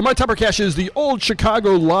 So my Topper Cache is the Old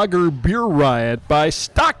Chicago Lager Beer Riot by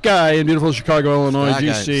Stock Guy in beautiful Chicago, Illinois,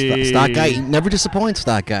 GC. Stock guy. He never disappoints.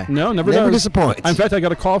 Stock guy. No, never Never does. disappoints. In fact, I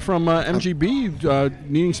got a call from MGB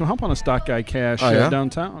needing some help on a Stock Guy cache Oh, yeah?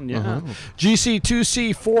 downtown. Yeah. Uh-huh.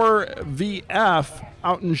 GC2C4VF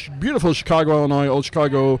out in beautiful Chicago, Illinois. Old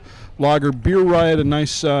Chicago Lager Beer Riot. A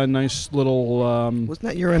nice little. Wasn't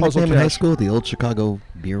that your puzzle nickname in high cache. school? The Old Chicago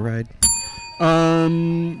Beer Ride.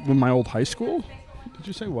 With my old high school. Did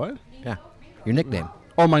you say what? Yeah. Your nickname.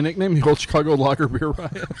 Oh, my nickname, the Old Chicago Lager Beer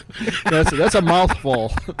Riot. That's a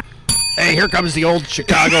mouthful. Hey, here comes the old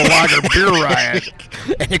Chicago Lager Beer Riot.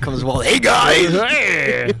 And here comes Walt. Hey guys,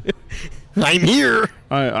 Hey, I'm here,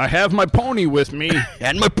 I have my pony with me.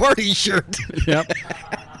 and my party shirt. Yep.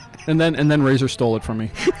 And then Razor stole it from me.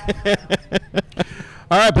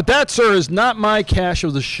 All right, but that, sir, is not my cache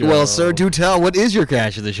of the show. Well, sir, do tell. What is your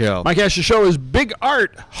cache of the show? My cache of the show is Big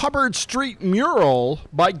Art Hubbard Street Mural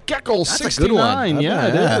by Geckel That's a 69. good one. Yeah,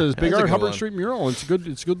 it Yeah, is. Big that's a Art good Hubbard one. Street Mural. It's a good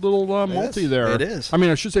little multi is. there. It is. I mean,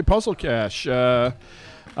 I should say puzzle cache. By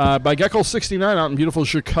Geckel 69 out in beautiful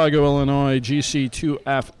Chicago, Illinois,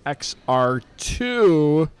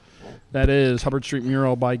 GC2FXR2. That is Hubbard Street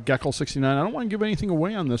Mural by Geckel 69. I don't want to give anything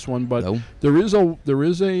away on this one, but No. there is a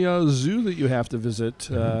zoo that you have to visit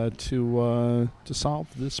to solve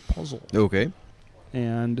this puzzle. Okay.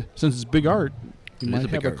 And since it's Big Art, you It is might a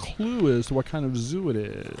big have a art. clue as to what kind of zoo it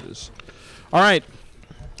is. All right,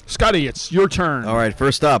 Scotty, it's your turn. All right.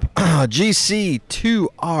 First up,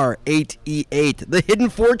 GC2R8E8, The Hidden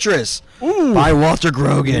Fortress Ooh. by Walter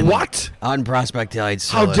Grogan. What? Out in Prospect Heights.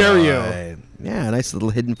 How dare you. Illinois. Yeah, a nice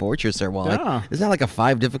little hidden fortress there, Walt. Yeah. Isn't that like a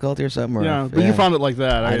 5 difficulty or something? Or Yeah, but you found it like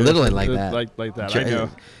that. I literally like that. Like that. I know.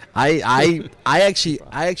 I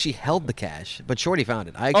actually held the cache, but Shorty found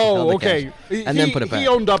it. I actually held Oh, the okay. cache and then put it back. He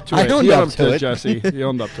owned up to I it. owned He up owned to it. Jesse. He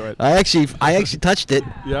owned up to it. I actually touched it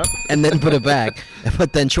Yep. and then put it back.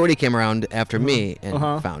 But then Shorty came around after me and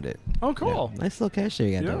found it. Oh, cool. Yeah. Nice little cache there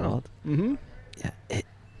you got there, Yeah. Walt. Mm-hmm. Yeah,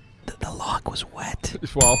 the log was wet.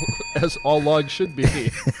 Well, as all logs should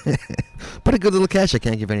be. But a good little cache. I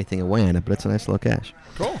can't give anything away on it, but it's a nice little cache.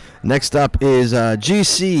 Cool. Next up is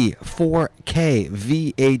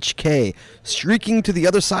GC4KVHK, Streaking to the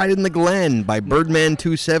Other Side in the Glen by Birdman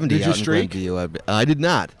 270. Did you out in streak? Glenview. I did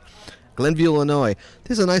not. Glenview, Illinois.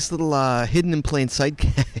 There's a nice little hidden in plain sight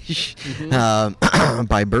cache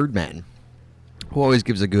by Birdman, who always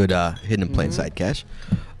gives a good hidden in plain sight cache.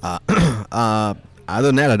 Other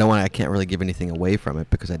than that, I can't really give anything away from it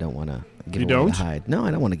because I don't want to give You away don't? the hide. No,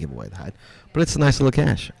 I don't want to give away the hide. But it's a nice little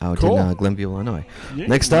cache out Cool. in Glenview, Illinois. Yeah,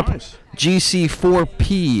 Next up, nice.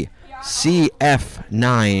 GC4P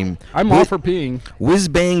CF9. I'm all for peeing. Whiz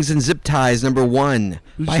Bangs and Zip Ties number 1. Did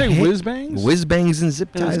you by say Ha- Whiz Bangs? Whiz Bangs and Zip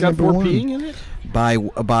And Ties it's got number 4 1. peeing in it? By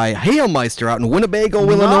Hailmeister out in Winnebago,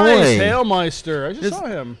 Nice, Illinois. Hailmeister. I just This- saw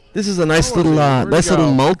him. This is a nice Oh, little, where'd he nice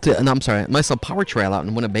little go? I'm sorry, nice little power trail out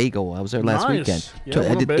in Winnebago. I was there last Nice. weekend. Yeah,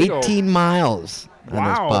 I did Winnebago. 18 miles on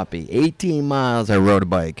Wow. this puppy. 18 miles. I rode a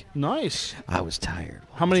bike. Nice. I was tired.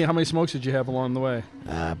 How many smokes did you have along the way?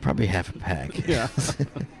 Probably half a pack. Yeah.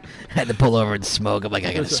 Had to pull over and smoke. I'm like,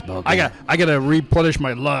 I gotta smoke. I gotta replenish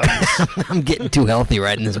my lungs. I'm getting too healthy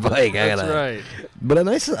riding this bike. That's right. But a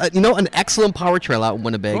nice, an excellent power trail out in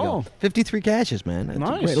Winnebago. Oh. 53 caches, man. It's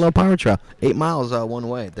Nice. a great little power trail. 8 miles one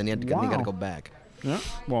way. Then you Wow. gotta go back. Yeah.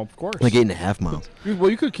 Well, of course. Like 8.5 miles.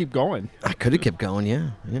 Well, you could keep going. I could have kept going,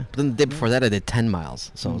 yeah. But then the day before that, I did 10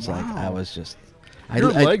 miles. So it's like I was just. Your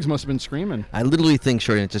legs must have been screaming. I literally think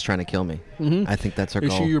Shorty is just trying to kill me. Mhm. I think that's her Is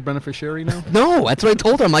goal. she your beneficiary now? No, that's what I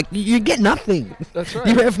told her. I'm like, you get nothing. That's right.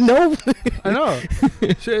 You have no. I know.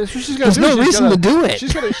 She's There's no reason to do it.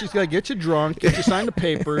 She's gotta get you drunk, get you signed the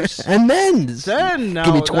papers. And then Then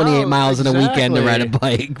give me now- 28 now, miles in a weekend to ride a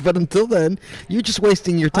exactly. bike. But until then, you're just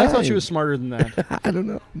wasting your I time. thought she was smarter than that. I don't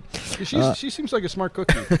know. She seems like a smart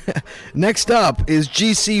cookie. Next up is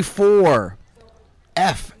GC4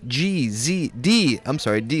 FGZD. I'm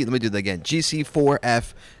sorry, D. Let me do that again. GC4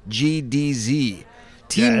 FGDZ.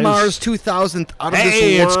 Team Yes. Mars 2000th out of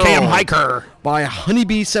Hey, this it's world. Cam Hiker. By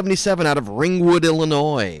Honeybee 77 out of Ringwood,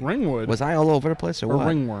 Illinois. Ringwood. Was I all over the place or or what?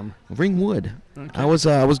 ringworm. Ringwood. I was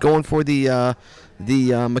going for the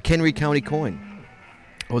McHenry County coin.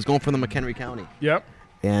 I was going for the McHenry County. Yep.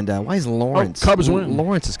 And why is Lawrence? Cubs win.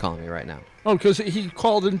 Lawrence is calling me right now. Oh, because he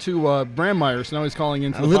called into Brandmeier, so now he's calling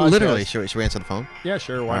into the Literally, podcast. should we answer the phone? Yeah,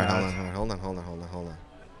 sure. Why All right, not? hold on.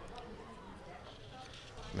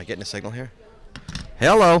 Am I getting a signal here?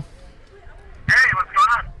 Hello. Hey, what's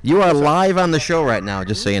going on? You are live on the show right now,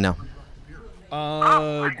 just so you know.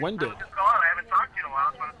 Gwen did. Just calling. I haven't talked to you in a while.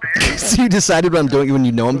 I just want to say, hey. So you decided when I'm doing when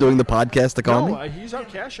you know I'm doing the podcast to call No, me? he's out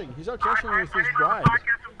cashing. He's out I cashing with his didn't know bride. the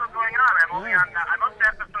podcast was still going on. I'm only on. I'm up to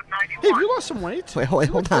episode 91. Hey, have you lost some weight? Wait, hold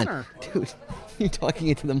What's on. dinner? Dude, you're talking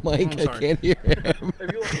into the mic. I'm I sorry. can't hear him.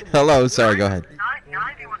 Have you lost some weight? Hello, sorry, go ahead.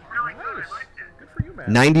 90 was really good. I Nice. liked it. Good for you,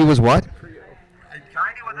 man. 90 was what? 90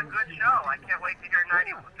 was a good show. I can't wait to hear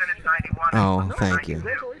 90. Finish 91. Oh, No, thank you.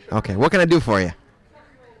 92. Okay, what can I do for you? No,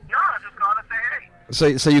 I just called to say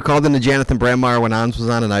hey. So you called into Jonathan Brandmeier when Ons was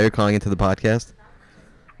on, and now you're calling into the podcast?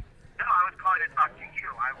 No, I was calling to talk to you.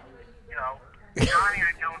 Johnny,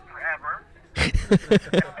 I've known forever. In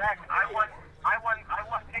fact, I won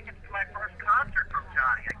tickets to my first concert from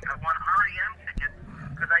Johnny. I won REM tickets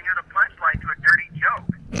because I knew the punchline to a dirty joke.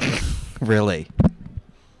 Really?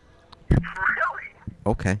 Really?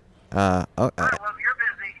 Okay. Well, you're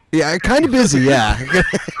busy. Yeah, kind of busy. Yeah.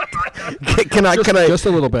 can I Just a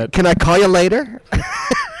little bit. can I call you later?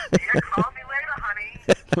 Yeah, call me later, honey.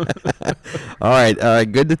 All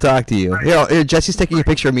right. Good to talk to you. Here, Jesse's taking a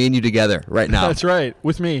picture of me and you together right now. That's right.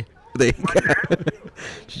 With me.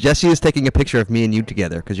 Jesse is taking a picture of me and you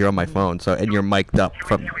together because you're on my phone. So and you're mic'd up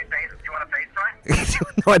from. Do you want to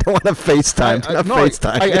FaceTime? No, I don't want to FaceTime. Not no,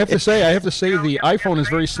 FaceTime. I have to say the iPhone is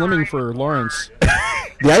very slimming for Lawrence. The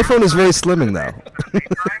iPhone is very slimming though.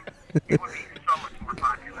 FaceTime? It would be so much more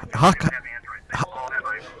popular. How They co- have Android. They all have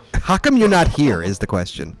iPhones. How come you're not here? Is the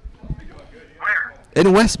question. Where?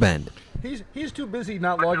 In West Bend. He's too busy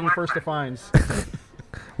not logging first to finds.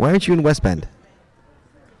 Why aren't you in West Bend?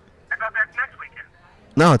 I thought that's next weekend.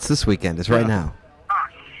 No, it's this weekend. It's right Yeah. now. Oh,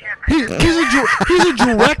 shit. He's a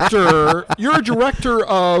director. You're a director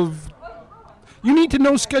of. You need to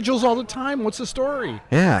know schedules all the time. What's the story?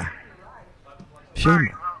 Yeah.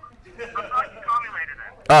 Shame. Well, I'll call you later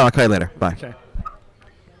then. Oh, I'll call you later. Bye. Okay.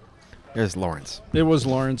 There's Lawrence. It was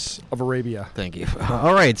Lawrence of Arabia. Thank you.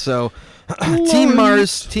 All right, so Team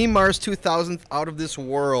Mars 2000th Out of This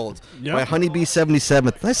World Yep. by Honeybee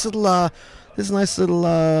 77th. Nice little. This is a nice little.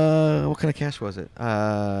 What kind of cash was it?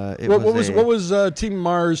 What was Team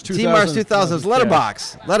Mars 2000? Team Mars 2000's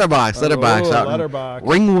Letterbox. Letterbox Oh, out Letterbox. in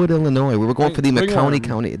Ringwood, Illinois. We were going for the Ringworm.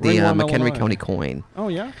 McHenry Illinois. County coin. Oh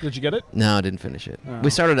yeah, did you get it? No, I didn't finish it. Oh. We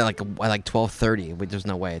started at like 12:30. There's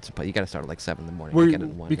no way. You got to start at like 7 in the morning. Were to you, get it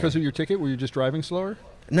in one because day. of your ticket? Were you just driving slower?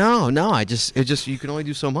 No. You can only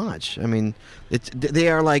do so much. I mean,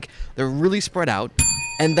 they're really spread out,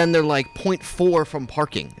 and then they're like 0.4 from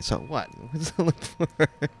parking. So what?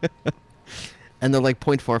 And they're like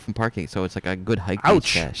 0.4 from parking. So it's like a good hike.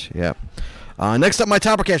 Ouch. Cash. Yeah. Next up, my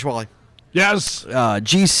topper cash, Wally. Yes.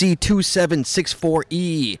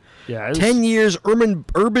 GC2764E. Yeah. 10 years urban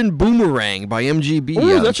boomerang by MGB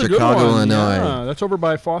Ooh, out in that's a good Chicago, one. Illinois. Yeah, that's over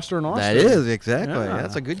by Foster and Austin. That is exactly. Yeah.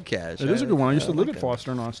 That's a good cash. It is a good one. I used to live like at that.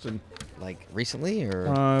 Foster and Austin Like recently or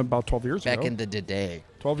about 12 years back ago. in the day.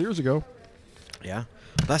 12 years ago. Yeah.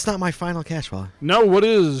 That's not my final cash, Wally. No, what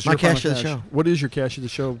is My your final cash of the show. What is your cash of the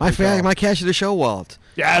show? My Paul? my cash of the show, Walt.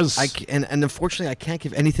 Yes. And unfortunately, I can't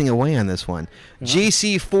give anything away on this one.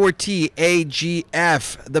 GC4TAGF,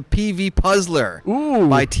 the PV Puzzler Ooh.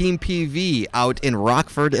 by Team PV out in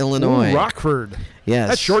Rockford, Illinois. Ooh, Rockford. Yes.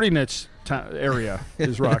 That's Shorty Knits area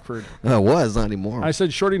is Rockford. It was, not anymore. I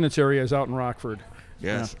said Shorty Knits area is out in Rockford.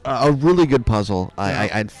 Yes. A really good puzzle. I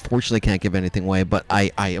unfortunately can't give anything away, but I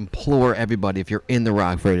implore everybody, if you're in the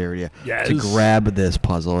Rockford area, Yes. to grab this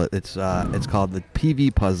puzzle. It's called the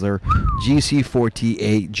PV Puzzler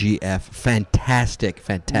GC4TAGF. Fantastic.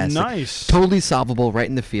 Nice. Totally solvable right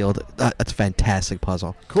in the field. That's a fantastic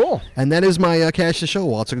puzzle. Cool. And that is my cash to show,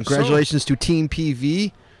 Walt. So congratulations to Team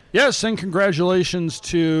PV. Yes, and congratulations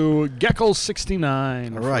to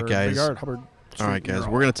Geckle69. All right, for guys. Big Art, Hubbard All right, Street guys.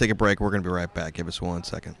 Mural. We're going to take a break. We're going to be right back. Give us 1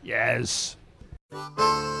 second. Yes.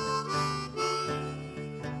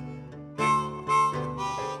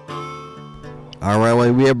 All right,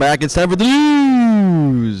 well, we are back. It's time for the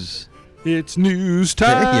news. It's news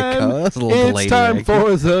There you time. go. That's a little It's delayed, time Nick.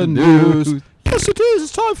 for the news. Yes, it is.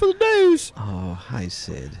 It's time for the news. Oh, hi,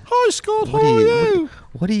 Sid. Hi, Scott. How What are are you? you?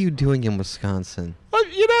 What are you doing in Wisconsin?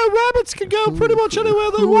 Rabbits can go pretty much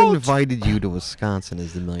anywhere they Who want. invited you to Wisconsin?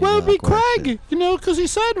 Is the million Well, dollar it'd be question. Craig, because he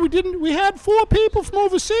said we had 4 people from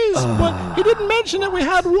overseas, but he didn't mention that we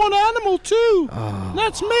had 1 animal too.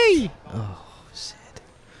 That's me. Oh, Sid.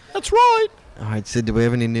 That's right. All right, Sid. Do we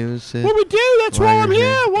have any news, Sid? Well, we do. That's why I'm you're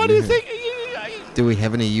here. Why do you you're think? Do we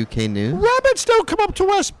have any UK news? Rabbits don't come up to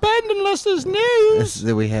West Bend unless there's news.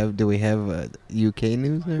 Do we have UK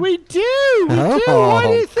news there? We do. We do. Why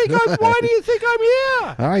do you think I'm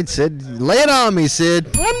here? All right, Sid. Lay it on me,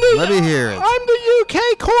 Sid. Let me hear it. I'm the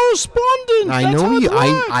UK correspondent. I That's know how it you.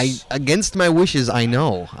 works. I against my wishes. I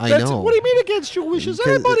know. What do you mean against your wishes? 'Cause-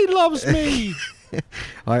 Everybody loves me.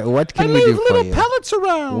 All right. What I can we leave do for little you? pellets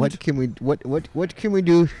around. What can we? What can we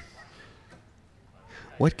do?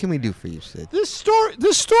 What can we do for you, Sid? This story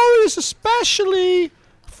is especially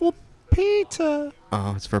for Peter.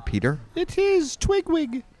 Oh, it's for Peter. It is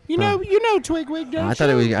Twigwig. You Oh. know Twigwig, don't I thought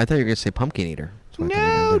you? I thought you were gonna say pumpkin eater. That's what I thought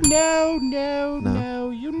No, you were gonna do. no.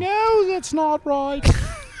 You know that's not right.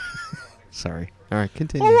 Sorry. All right,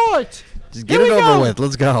 continue. All right. Just get Here it we over go. with.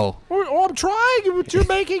 Let's go. Oh, I'm trying, but you're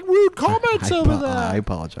making rude comments over I there.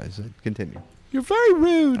 apologize. Sid. Continue. You're very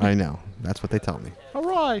rude. I know. That's what they tell me. All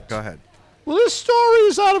right. Go ahead. Well, this story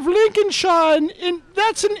is out of Lincolnshire.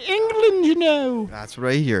 That's in England, you know. That's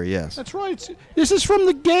right here. Yes. That's right. This is from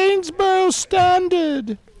the Gainsborough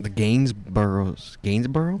Standard. The Gainsborough.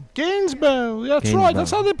 Gainsborough. That's Gainsborough. right.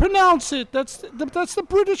 That's how they pronounce it. That's the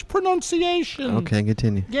British pronunciation. Okay,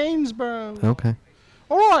 continue. Gainsborough. Okay.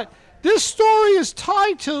 All right. This story is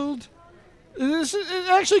titled. It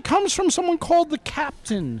actually comes from someone called the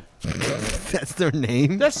Captain. That's their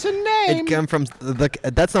name. That's the name. It came from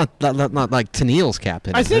that's not like Tennille's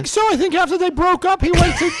captain. I is think it? so. I think after they broke up, he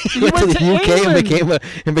went to He went to the UK England.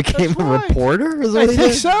 and became That's a right. reporter. Is I what he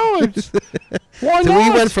think did? so. Why So not? he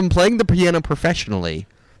went from playing the piano professionally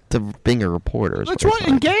to being a reporter. is That's what right.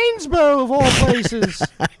 I In thought. Gainsborough, of all places.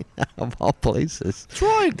 Of all places. That's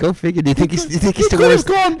right. Go figure. Do you think he He still could wears? have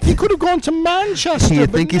gone. He could have gone to Manchester. Do you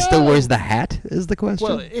but think he still no. wears the hat? Is the question.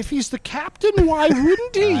 Well, if he's the captain, why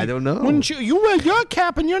wouldn't he? I don't know. Wouldn't you? You wear your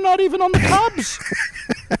cap, and you're not even on the Cubs.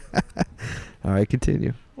 All right,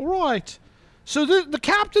 continue. All right. So the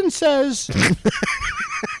captain says.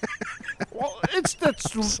 Well, it's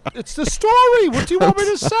the story. What do you want me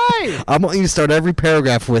to say? I want you to start every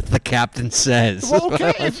paragraph with "the captain says." Well,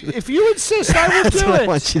 okay. If you insist, I will That's do what I it.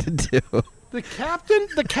 want you to do. The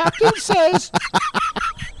captain says,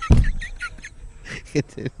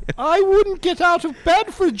 Continue. I wouldn't get out of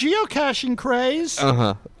bed for geocaching craze.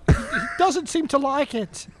 Uh-huh. He doesn't seem to like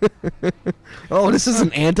it. Oh, this is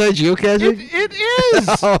an anti-geocaching? It is.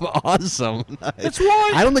 Oh, awesome. That's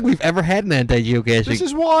why. I don't think we've ever had an anti-geocaching. This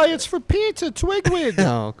is why it's for Peter Twigwig.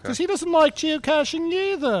 Oh, okay. Because he doesn't like geocaching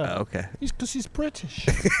either. Okay. Because he's British.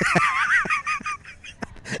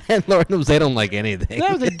 And Lord knows they don't like anything.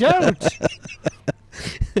 No, they don't.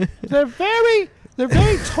 They're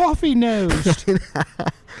very toffee nosed.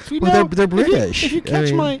 Well, they're British. If you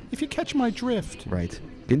I catch my drift. Right.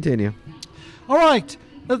 Continue. All right.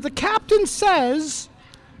 The captain says,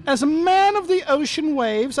 as a man of the ocean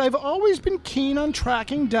waves, I've always been keen on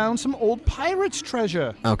tracking down some old pirate's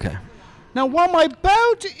treasure. Okay. Now, while my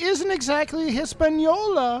boat isn't exactly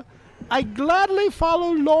Hispaniola, I gladly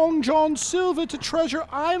follow Long John Silver to Treasure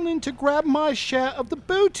Island to grab my share of the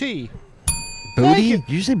booty. Thank Booty? you. Did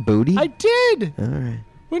you say booty? I did. All right.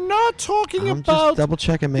 We're not talking I'm about. just double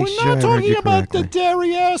checking, make We're sure not I heard talking you about the correctly.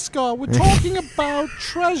 Derrierscar. We're talking about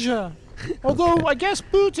treasure. Although I guess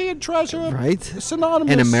booty and treasure are Right?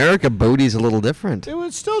 synonymous. In America, booty's a little different. It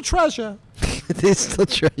was still treasure. It is still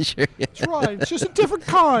treasure. That's right. It's just a different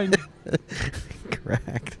kind.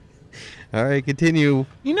 Correct. All right, continue.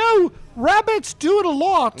 You know, rabbits do it a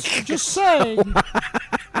lot. Just saying.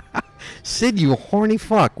 Sid, you horny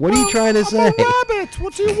fuck. What are you Well, trying to I'm say? a rabbit.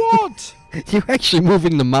 What do you want? You're actually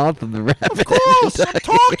moving the mouth of the rabbit. Of course, I'm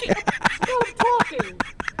talking. I'm talking.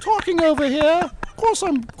 Talking over here. Of course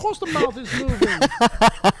the mouth is moving.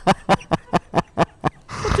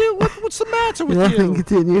 What's the matter with you?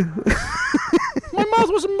 Continue. My mouth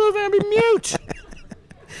wasn't moving. I'd be mute.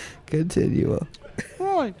 Continue.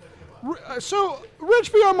 Right. So,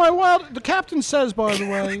 rich beyond my wild... The captain says, by the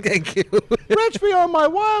way... Thank you. Rich beyond my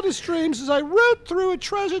wildest dreams as I rode through a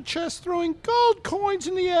treasure chest throwing gold coins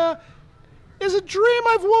in the air is a dream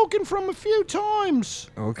I've woken from a few times.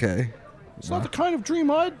 Okay. It's not the kind of dream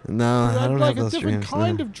I'd I don't like have a those different dreams.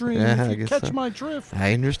 kind no. of dream, Yeah, if I you guess catch so. my drift.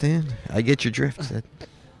 I understand. I get your drift, Sid.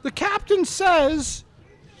 The captain says,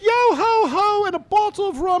 yo-ho-ho and a bottle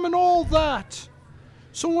of rum and all that.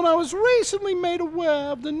 So when I was recently made aware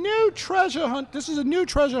of the new treasure hunt, this is a new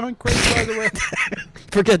treasure hunt craze, by the way.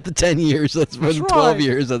 Forget the 10 years. That's been 12 right.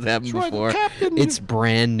 years that's happened That's right. before. Captain- It's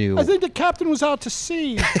brand new. I think the captain was out to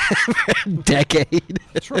sea. Decade.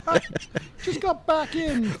 That's right. Just got back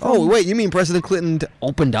in. Oh, wait. You mean President Clinton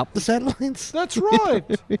opened up the satellites? That's right.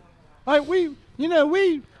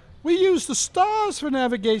 We use the stars for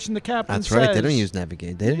navigation, the captain That's says. right. They don't use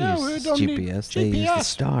navigation. They No, don't we use don't need GPS. They use the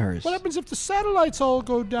stars. What happens if the satellites all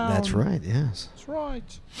go down? That's right. Yes. That's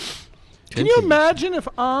right. Can you imagine if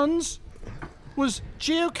Ans was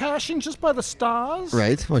geocaching just by the stars?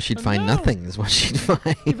 Right. Well, she'd find know. nothing. Is what she'd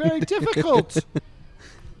find. Be very difficult.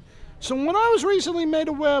 So when I was recently made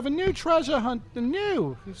aware of a new treasure hunt,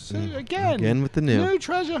 again with the new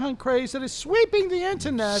treasure hunt craze that is sweeping the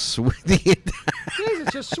internet. Sweeping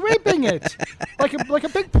It's just sweeping it like a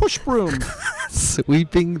big push broom.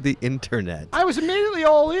 Sweeping the internet. I was immediately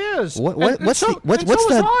all ears. What's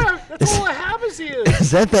that? That's all I have is ears. Is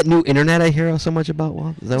that new internet I hear so much about,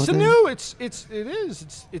 Walt? Is that It's what a that new.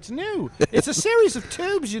 It's new. It's a series of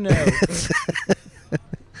tubes, you know.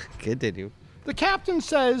 Continue. The captain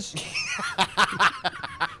says,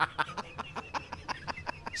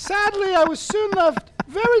 sadly, I was soon left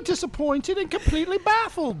very disappointed and completely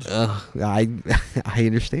baffled. I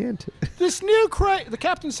understand. This new craze, the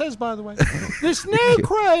captain says, by the way, this new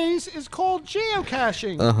craze is called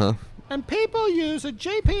geocaching. Uh-huh. And people use a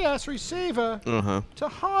GPS receiver Uh-huh. to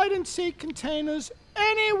hide and seek containers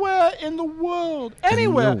anywhere in the world.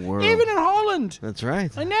 Anywhere. world. Even in Holland. That's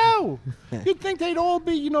right. I know. You'd think they'd all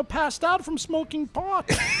be, passed out from smoking pot.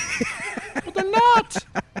 But they're not.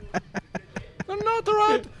 They're not.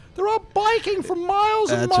 They're all biking for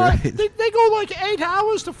miles and That's miles. right. They go like 8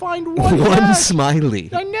 hours to find one One cache. smiley.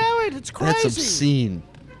 I know it. It's crazy. That's obscene.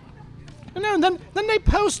 I know. And then they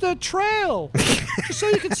post their trail, just so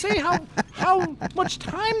you can see how much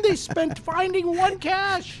time they spent finding one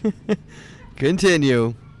cache.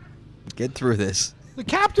 Continue. Get through this. The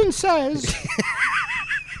captain says,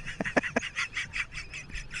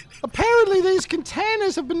 apparently these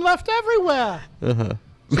containers have been left everywhere. Uh-huh.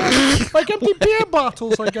 Like empty beer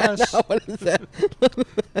bottles, I guess. What is that?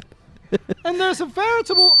 And there's a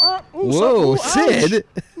veritable... Whoa, Sid.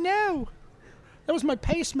 Ouch. No. That was my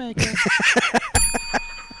pacemaker.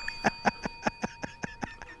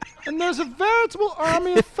 And there's a veritable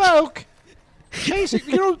army of folk chasing...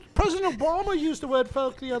 President Obama used the word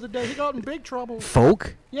folk the other day. He got in big trouble.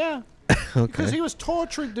 Folk? Yeah. Okay. Because he was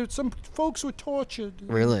tortured. Some folks were tortured.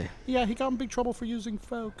 Really? Yeah, he got in big trouble for using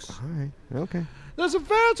folks. All right. Okay. There's a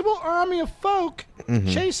veritable army of folk Mm-hmm.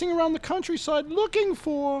 chasing around the countryside looking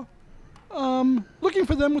for them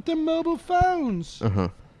with their mobile phones. Uh-huh.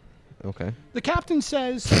 Okay. The captain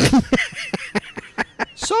says,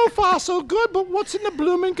 so far so good, but what's in the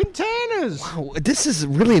blooming containers? Wow, this is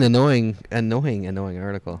really an annoying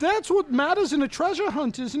article. That's what matters in a treasure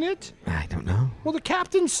hunt, isn't it? I don't know. Well, the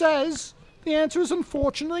captain says the answer is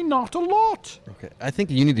unfortunately not a lot. Okay. I think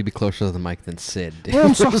you need to be closer to the mic than Sid. Well,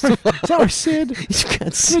 I'm sorry. Sorry, Sid. You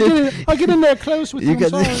got Sid. I'll get in there close with you. I'm got-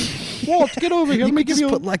 sorry. Walt, get over here. You Let me could give just you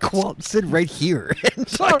put like Walt Sid right here and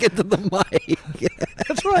talk into the mic.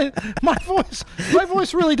 That's right. My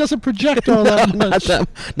voice really doesn't project all that much.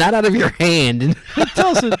 Not out of your hand. It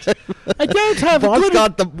doesn't. I don't have Walt's good...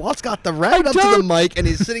 got the right up to the don't- mic and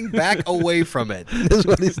he's sitting back away from it. That's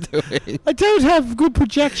what he's doing. I don't have good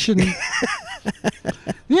projection.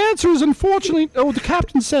 The answer is unfortunately... Oh, the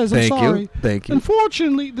captain says, I'm sorry. Thank you.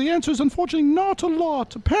 Unfortunately, the answer is unfortunately not a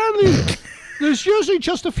lot. Apparently, there's usually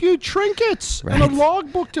just a few trinkets and a Right.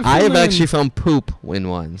 logbook to fill I have in. actually found poop in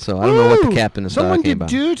one, so I don't know what the Ooh, captain is someone talking did about.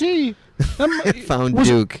 duty. Found was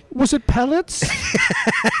Duke. Was it pellets?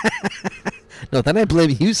 No, then I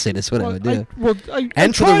blame you, Sid. That's what I would do.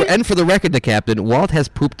 And For the record, the captain, Walt has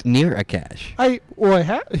pooped near a cache. he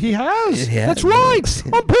has. Yeah, That's he right. has.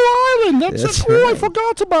 On Pooh Island. That's I right.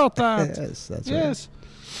 forgot about that. Yes, that's right. Yes.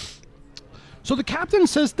 So the captain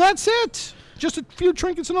says that's it. Just a few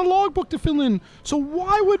trinkets and a logbook to fill in. So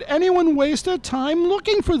why would anyone waste their time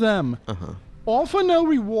looking for them? Uh-huh. All for no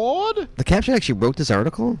reward? The captain actually wrote this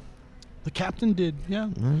article? The captain did, yeah.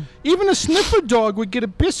 Even a sniffer dog would get a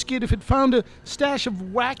biscuit if it found a stash of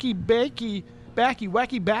wacky backy.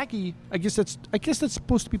 I guess that's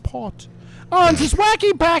supposed to be pot. It's his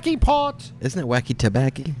wacky backy pot. Isn't it wacky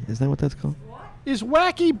tobacco? Isn't that what that's called? Is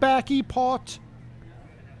wacky backy pot?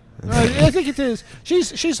 I think it is.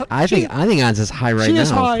 I think Ans is high right she now.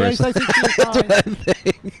 is high. I personally. think she is high.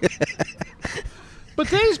 But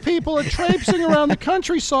these people are traipsing around the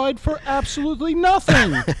countryside for absolutely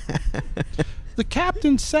nothing. The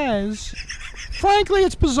captain says, frankly,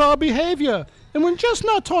 it's bizarre behavior. And we're just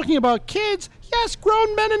not talking about kids. Yes,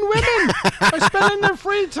 grown men and women are spending their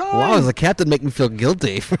free time. Wow, does the captain make me feel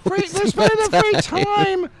guilty? They're spending their free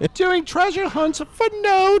time doing treasure hunts for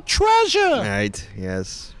no treasure. Right,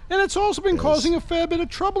 yes. And it's also been causing a fair bit of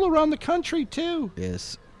trouble around the country, too.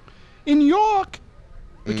 Yes. In York,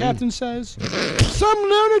 the captain says. Some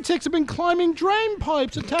lunatics have been climbing drain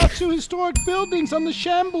pipes attached to historic buildings on the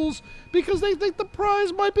shambles because they think the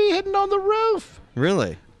prize might be hidden on the roof.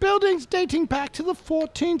 Really? Buildings dating back to the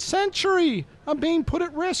 14th century are being put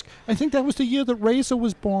at risk. I think that was the year that Razor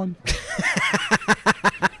was born.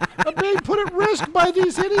 Are being put at risk by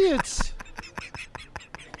these idiots.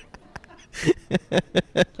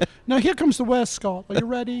 Now here comes the West, Scott. Are you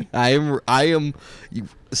ready? I am.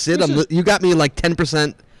 Sid, This is- you got me like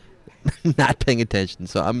 10% not paying attention.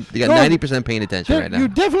 So you got Go ahead. 90% paying attention right now. You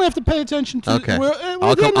definitely have to pay attention to. Okay. We're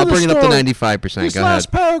I'll at the end I'll of the bring it up to story. 95%. This Go last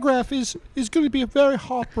ahead. paragraph is going to be very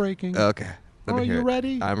heartbreaking. Okay. Let me Are hear you it.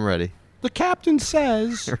 ready? I'm ready. The captain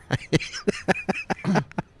says,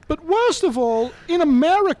 but worst of all, in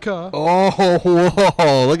America, Oh,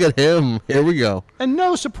 whoa! Look at him. Here we go. and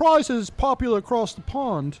no surprises popular across the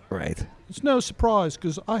pond. Right. It's no surprise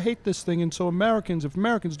because I hate this thing, and so if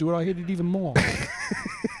Americans do it, I hate it even more.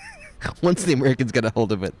 Once the Americans get a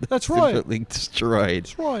hold of it, That's it's right. completely destroyed.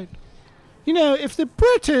 That's right. You know, if the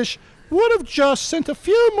British would have just sent a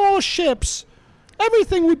few more ships,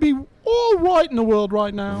 everything would be all right in the world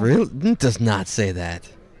right now. Really? It does not say that.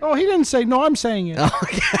 Oh, he didn't say. No, I'm saying it.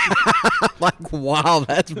 Like, wow,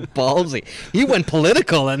 that's ballsy. He went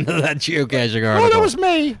political into that geocaching article. Oh, that was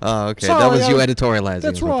me. Oh, okay. Sorry, that was you I- editorializing.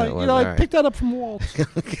 That's is what right. that was. You know, All I right. picked that up from Walt.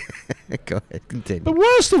 Go ahead. Continue. But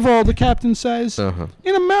worst of all, the captain says, Uh-huh.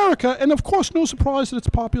 in America, and of course no surprise that it's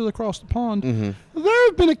popular across the pond, Mm-hmm. there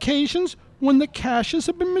have been occasions when the caches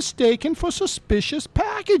have been mistaken for suspicious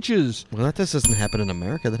packages. Well, that just doesn't happen in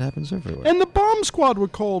America. That happens everywhere. And the bomb squad were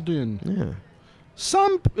called in. Yeah.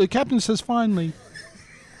 The captain says finally,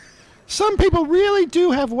 some people really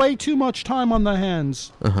do have way too much time on their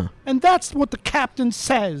hands. Uh-huh. And that's what the captain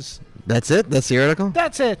says. That's it? That's the article?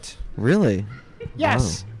 That's it. Really?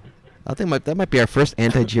 Yes. I think that might be our first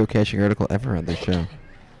anti-geocaching article ever on this show.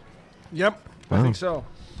 Yep. I Wow. think so.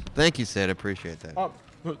 Thank you, Sid. I appreciate that.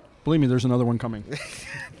 Believe me, there's another one coming.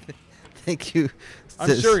 Thank you. I'm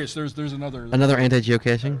serious. There's another. Another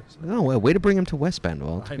anti-geocaching? Oh, well, way to bring him to West Bend,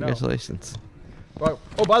 Walt. I know. Congratulations. Oh,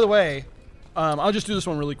 by the way, I'll just do this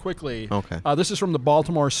one really quickly. Okay. This is from the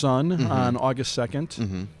Baltimore Sun on August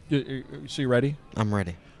 2nd. Mm-hmm. So you ready? I'm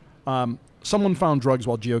ready. Someone found drugs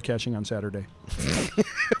while geocaching on Saturday.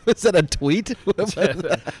 Was that a tweet?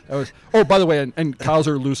 Oh, by the way, and cows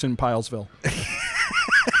are loose in Pilesville.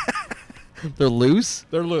 They're loose?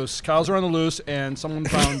 They're loose. Cows are on the loose, and someone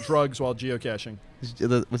found drugs while geocaching. Was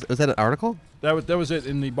that an article? That was it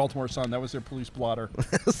in the Baltimore Sun. That was their police blotter.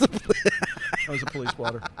 That was a police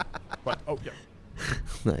blotter. But, yeah.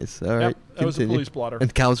 Nice. All right. That was a Continue. police blotter.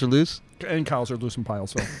 And cows are loose? And cows are loose in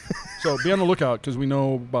Pilesville. So be on the lookout because we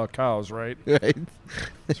know about cows, right? Right.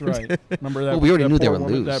 That's right. Remember that? Well, we already that knew they poor were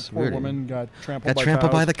woman, loose. That We poor already- woman got trampled Got by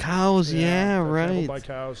trampled cows. by the cows. Yeah, got right. Trampled by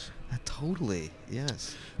cows. Totally.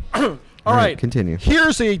 Yes. All right. Continue.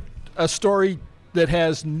 Here's a story that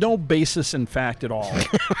has no basis in fact at all.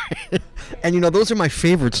 And those are my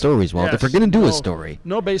favorite stories, Walt. If Yes. we're going to do No- a story,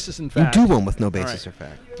 No basis in you fact. do one with no basis right. or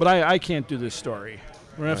fact. But I can't do this story.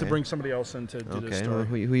 We're going to have to Right. bring somebody else in to do this Okay. story. Well,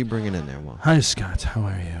 who are you bringing in there, Walt? Hi, Scott. How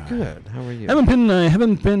are you? Good. How are you? I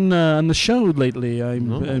haven't been on the show lately.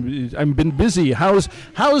 I've been busy. How's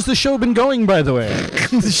the show been going, by the way?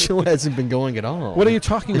 The show hasn't been going at all. What are you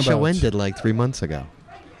talking The about? show ended like 3 months ago.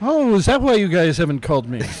 Oh, is that why you guys haven't called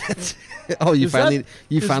me? Oh, you Is that-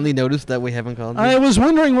 finally noticed that we haven't called you? I was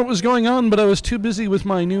wondering what was going on, but I was too busy with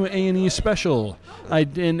my new A&E special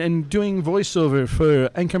and doing voiceover for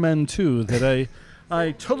Anchorman 2 that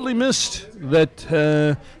I totally missed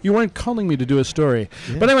that you weren't calling me to do a story.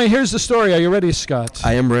 Yeah. But anyway, here's the story. Are you ready, Scott?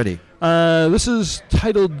 I am ready. This is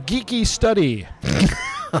titled Geeky Study.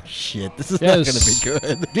 Oh, shit. This is Yes. not going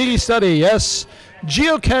to be good. Geeky Study, yes.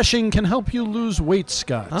 Geocaching can help you lose weight,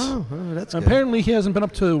 Scott. Oh, that's good. Apparently he hasn't been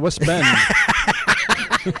up to West Bend.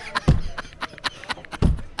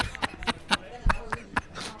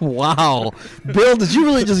 Wow. Bill, did you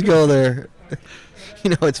really just go there?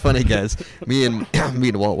 It's funny, guys. Me and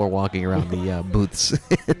Walt were walking around the booths.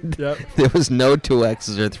 Yep. There was no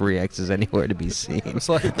 2Xs or 3Xs anywhere to be seen. It's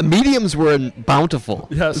like, The mediums were bountiful,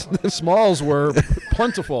 yes, smalls were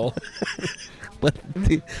plentiful. but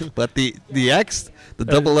the X, the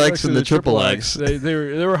double X, and the triple X,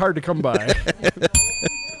 They were hard to come by.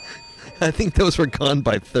 I think those were gone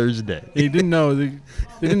by Thursday. They didn't know they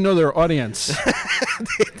didn't know their audience.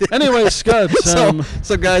 Anyway, Scott.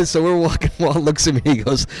 So guys, we're walking. Walt looks at me. He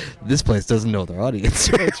goes, "This place doesn't know their audience."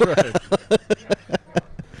 That's right.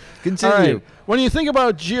 Continue. All right. When you think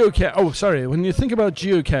about when you think about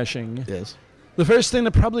geocaching, Yes. the first thing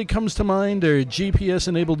that probably comes to mind are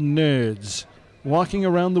GPS-enabled nerds. walking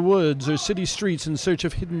around the woods or city streets in search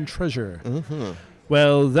of hidden treasure. Uh-huh.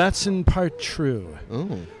 Well, that's in part true.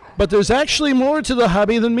 Oh. But there's actually more to the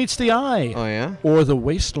hobby than meets the eye. Oh, yeah? Or the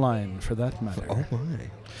waistline, for that matter. Oh, my.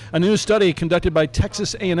 A new study conducted by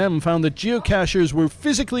Texas A&M found that geocachers were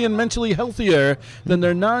physically and mentally healthier than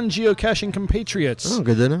their non-geocaching compatriots. Oh,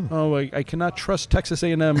 good to know. Oh, I cannot trust Texas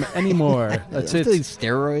A&M anymore. That's it.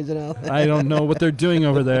 Steroids and all that. I don't know what they're doing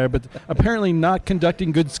over there, but apparently not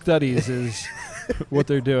conducting good studies is what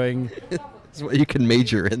they're doing. That's what you can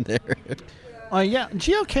major in there. Yeah,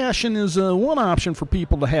 geocaching is one option for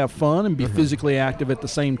people to have fun and be physically active at the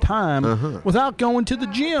same time without going to the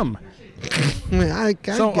gym. Let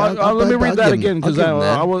me read that again because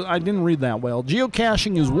I didn't read that well.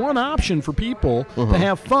 Geocaching is one option for people to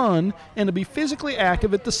have fun and to be physically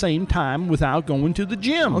active at the same time without going to the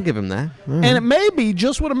gym. I'll give him that. And it may be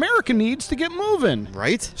just what America needs to get moving.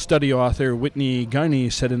 Right? Study author Whitney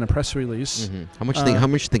Guiney said in a press release. How much do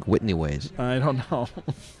you think Whitney weighs? I don't know.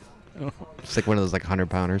 It's like one of those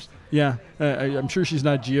 100-pounders. Yeah, I'm sure she's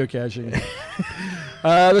not geocaching.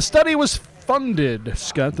 The study was funded,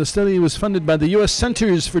 Scott. The study was funded by the U.S.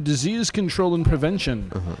 Centers for Disease Control and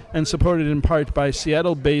Prevention and supported in part by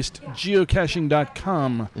Seattle-based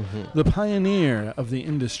geocaching.com, the pioneer of the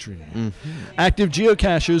industry. Active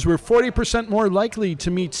geocachers were 40% more likely to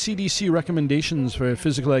meet CDC recommendations for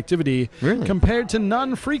physical activity compared to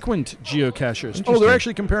non-frequent geocachers. Oh, they're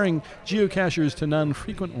actually comparing geocachers to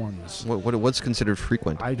non-frequent ones. What's considered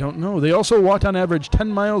frequent? I don't know. They also walked on average 10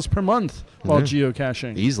 miles per month while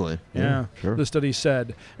geocaching. Easily. Yeah, sure. The study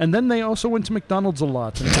said. And then they also went to McDonald's a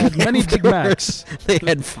lot and had many Big Macs. They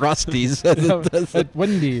had Frosties. At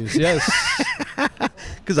Wendy's, yes.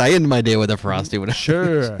 Because I end my day with a Frosty. When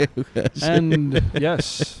Sure. And,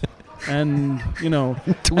 yes. And, you know,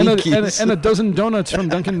 Twinkies. and a dozen donuts from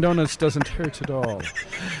Dunkin' Donuts doesn't hurt at all.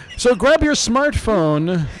 So grab your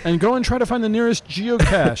smartphone and go and try to find the nearest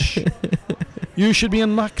geocache. You should be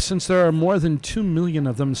in luck since there are more than 2 million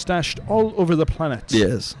of them stashed all over the planet.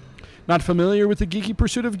 Yes. Not familiar with the geeky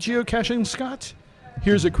pursuit of geocaching, Scott?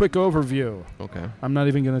 Here's a quick overview. Okay. I'm not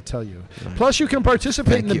even going to tell you. Plus, you can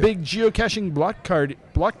participate in the you. big geocaching block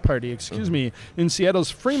party, in Seattle's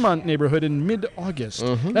Fremont neighborhood in mid-August.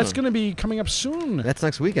 That's going to be coming up soon. That's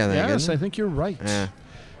next week, I think. Yes, isn't I it? think you're right. Yeah.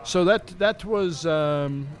 So that was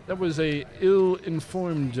a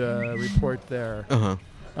ill-informed report there.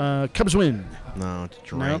 Cubs win. No, it's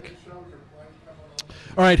drink.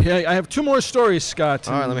 All right, I have 2 more stories, Scott.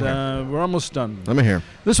 All right, let me hear. We're almost done. Let me hear.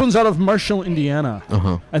 This one's out of Marshall, Indiana.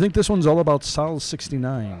 Uh-huh. I think this one's all about Sol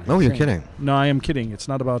 69. Oh, you're kidding. No, I am kidding. It's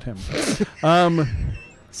not about him.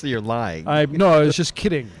 So you're lying. I was just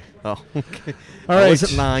kidding. Oh, okay. All I right.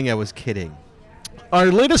 wasn't lying. I was kidding.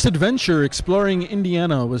 Our latest adventure exploring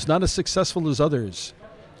Indiana was not as successful as others,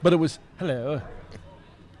 but it was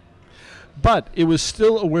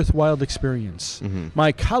still a worthwhile experience.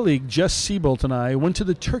 My colleague Jess Seabolt and I went to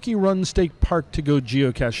the Turkey Run State Park to go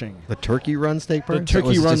geocaching. The Turkey Run State Park? The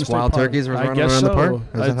Turkey Run just State wild Park. turkeys I running guess around the park?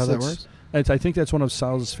 so. Is that how that works? I think that's one of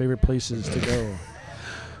Sal's favorite places to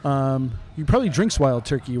go. He probably drinks wild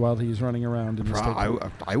turkey while he's running around in the state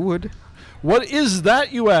park. I would. What is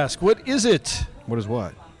that, you ask? What is it? What is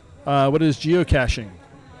what? What is geocaching?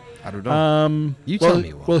 I don't know. You well, tell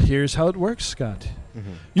me what. Well, here's how it works, Scott.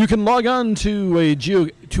 You can log on to a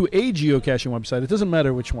geocaching website. It doesn't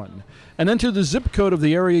matter which one, and enter the zip code of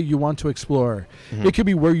the area you want to explore. It could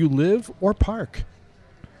be where you live or park.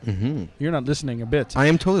 You're not listening a bit. I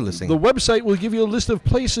am totally listening. The website will give you a list of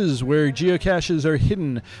places where geocaches are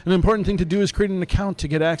hidden. An important thing to do is create an account to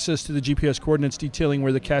get access to the GPS coordinates detailing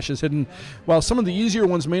where the cache is hidden. While some of the easier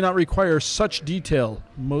ones may not require such detail,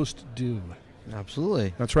 most do.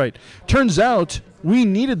 Absolutely. That's right. Turns out we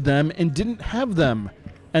needed them and didn't have them.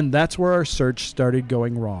 And that's where our search started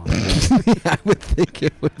going wrong. I would think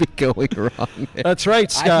it would be going wrong. That's right,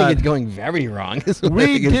 Scott. I think it's going very wrong.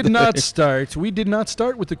 We did not start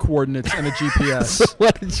with the coordinates and a GPS. So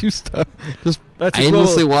why did you start? Just That's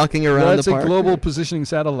aimlessly walking around the park? That's a global positioning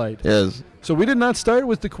satellite. Yes. So we did not start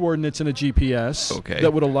with the coordinates and a GPS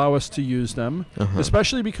that would allow us to use them,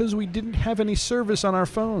 especially because we didn't have any service on our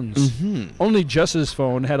phones. Only Jess's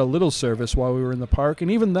phone had a little service while we were in the park, and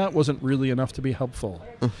even that wasn't really enough to be helpful.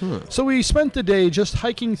 So we spent the day just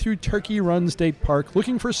hiking through Turkey Run State Park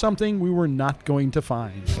looking for something we were not going to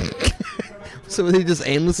find. So were they just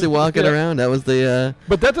aimlessly walking around? That was the.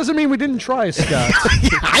 But that doesn't mean we didn't try, Scott.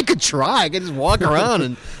 I could try. I could just walk around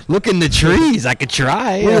and look in the trees. I could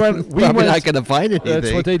try. We Probably went- not gonna find anything.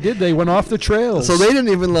 That's what they did. They went off the trails. So they didn't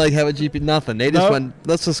even have a GP. Nothing. They just Nope. went.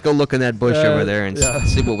 Let's just go look in that bush over there and yeah.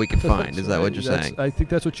 see what we can find. Is that what you're That's- saying? I think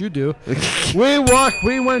that's what you do.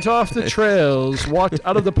 We went off the trails, walked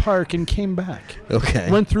out of the park, and came back. Okay.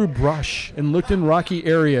 Went through brush and looked in rocky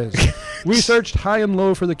areas. We searched high and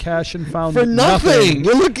low for the cache and found for nothing.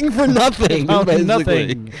 You're looking for nothing. Found basically.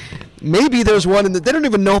 nothing. Maybe there's one in the. They don't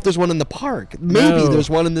even know if there's one in the park. Maybe No. there's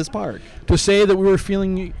one in this park. To say that we were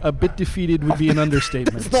feeling a bit defeated would be an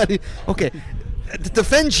understatement. It's not okay. To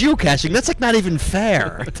defend geocaching, that's not even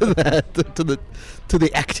fair to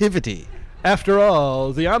the activity. After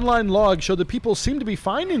all, the online log showed that people seem to be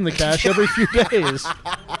finding the cache every few days.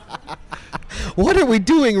 What are we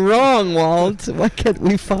doing wrong, Walt? Why can't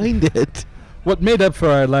we find it? What made up for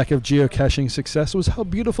our lack of geocaching success was how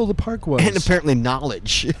beautiful the park was. And apparently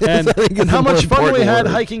knowledge. and, I think and is how the more much fun we important had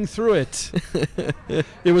word. hiking through it.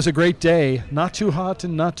 It was a great day, not too hot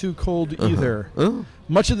and not too cold either. Oh.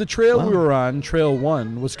 Much of the trail we Wow. were on, Trail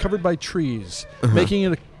 1, was covered by trees, making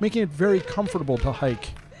it very comfortable to hike.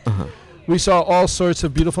 We saw all sorts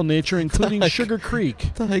of beautiful nature, including Sugar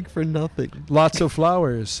Creek, To hike for nothing. lots of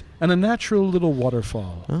flowers, and a natural little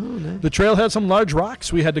waterfall. Oh, nice. The trail had some large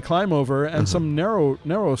rocks we had to climb over and some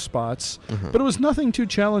narrow spots, but it was nothing too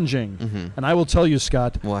challenging. And I will tell you,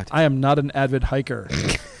 Scott, What? I am not an avid hiker.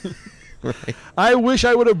 Right. I wish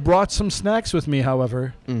I would have brought some snacks with me,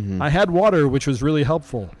 however. I had water, which was really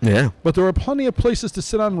helpful. Yeah. But there were plenty of places to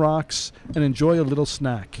sit on rocks and enjoy a little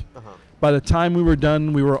snack. By the time we were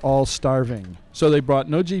done, we were all starving. So they brought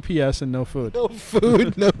no GPS and no food. No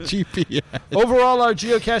food, no GPS. Overall, our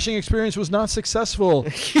geocaching experience was not successful.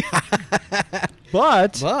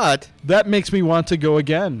 But But that makes me want to go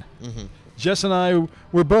again. Jess and I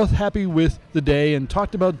were both happy with the day and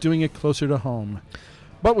talked about doing it closer to home.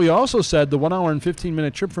 But we also said the 1 hour and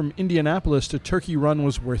 15-minute trip from Indianapolis to Turkey Run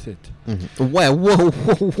was worth it. whoa.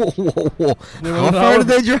 They How went an far hour- did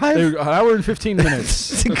they drive? An hour and 15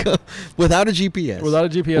 minutes. To go without a GPS. Without a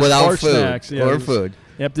GPS Without or food. snacks. Yeah, or it was- food.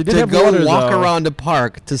 Yep, they did To have go water, walk though. around a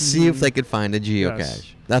park to see if they could find a geocache.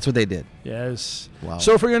 Yes. That's what they did. Yes. Wow.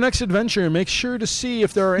 So for your next adventure, make sure to see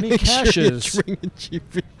if there are any Make sure you caches bring a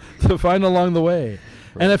GPS. to find along the way.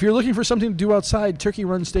 And if you're looking for something to do outside, Turkey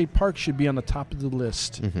Run State Park should be on the top of the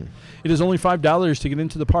list. It is only $5 to get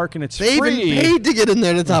into the park, and it's They free. even paid to get in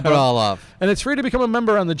there to top it all off. And it's free to become a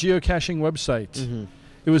member on the geocaching website.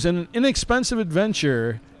 It was an inexpensive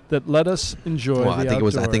adventure that let us enjoy Well, the I think it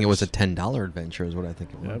was a outdoors. $10 adventure is what I think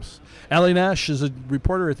it was. Yes. Allie Nash is a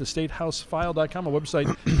reporter at the StateHouseFile.com, a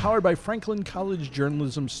website powered by Franklin College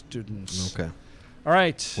journalism students. Okay. All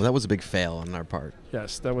right. Well, that was a big fail on our part.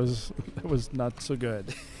 Yes, that was not so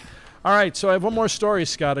good. All right, so I have one more story,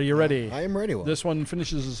 Scott. Are you ready? I am ready. Well. This one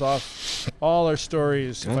finishes us off all our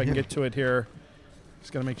stories. If I can get to it here,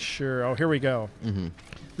 just gotta make sure. Oh, here we go.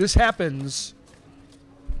 This happens.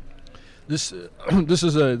 This this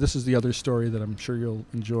is the other story that I'm sure you'll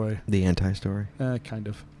enjoy. The anti-story. Kind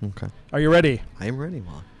of. Okay. Are you ready, I am ready.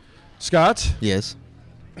 Well. Scott? Yes.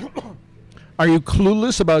 Are you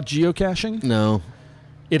clueless about geocaching? No.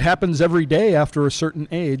 It happens every day after a certain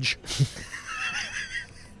age.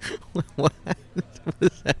 What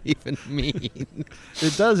does that even mean?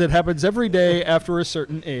 It does. It happens every day after a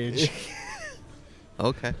certain age.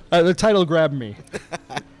 Okay. The title grabbed me.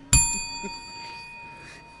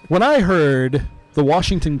 When I heard the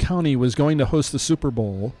Washington County was going to host the Super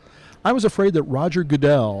Bowl, I was afraid that Roger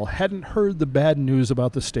Goodell hadn't heard the bad news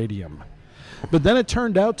about the stadium. But then it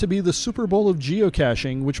turned out to be the Super Bowl of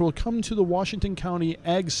geocaching, which will come to the Washington County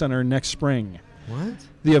Ag Center next spring. What?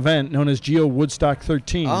 The event, known as Geo Woodstock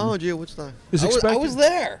 13, Oh, gee, what's that? Is I expected- was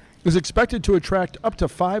there. is expected to attract up to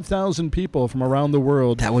 5,000 people from around the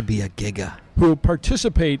world That would be a giga. who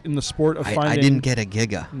participate in the sport of finding... I didn't get a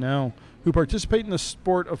giga. No. Who participate in the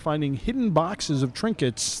sport of finding hidden boxes of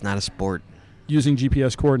trinkets It's not a sport. using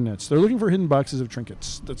GPS coordinates. They're looking for hidden boxes of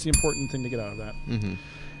trinkets. That's the important thing to get out of that. Mm-hmm.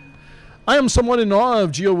 I am somewhat in awe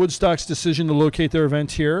of Geo Woodstock's decision to locate their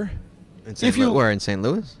event here. We're in St.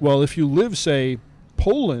 Louis? Well, if you live, say,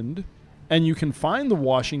 Poland, and you can find the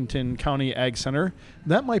Washington County Ag Center,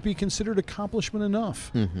 that might be considered accomplishment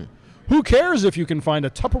enough. Mm-hmm. Who cares if you can find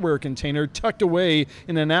a Tupperware container tucked away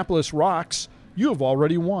in Annapolis rocks? You have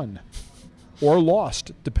already won. Or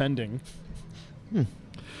lost, depending.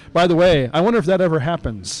 By the way, I wonder if that ever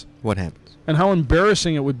happens. What happens? and how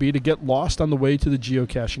embarrassing it would be to get lost on the way to the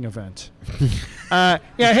geocaching event.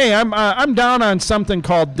 Hey, I'm down on something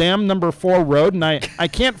called Dam Number 4 Road, and I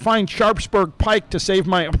can't find Sharpsburg Pike to save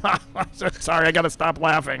my... Sorry, I got to stop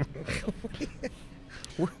laughing.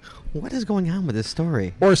 What is going on with this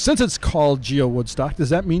story? Or since it's called Geo Woodstock, does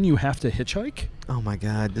that mean you have to hitchhike? Oh my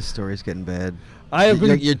God, this story's getting bad.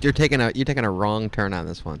 You're taking a wrong turn on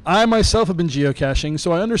this one. I myself have been geocaching,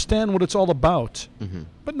 so I understand what it's all about, Mm-hmm.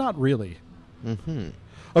 but not really. Mm-hmm.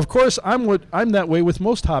 Of course, I'm that way with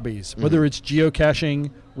most hobbies, whether it's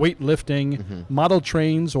geocaching, weightlifting, model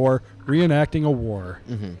trains, or reenacting a war.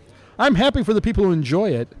 Mm-hmm. I'm happy for the people who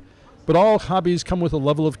enjoy it, but all hobbies come with a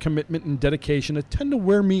level of commitment and dedication that tend to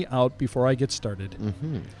wear me out before I get started.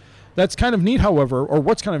 Mm-hmm. What's kind of neat,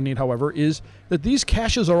 however, is that these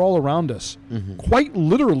caches are all around us, quite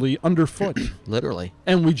literally underfoot, Literally.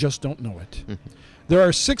 and we just don't know it. There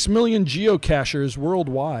are 6 million geocachers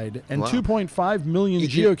worldwide and Wow. 2.5 million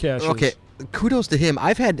geocachers. Okay, kudos to him.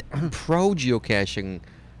 I've had pro geocaching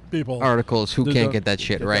People. articles who There's can't a- get that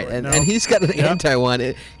shit get right, that right. and No. he's got an Yeah. anti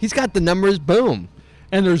one. He's got the numbers. Boom.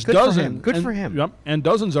 And there's Good for dozens. him. Good and- for him. Yep, and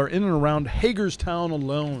dozens are in and around Hagerstown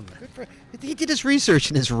alone. He did his research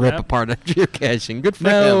and his rip Yep. apart of geocaching. Good for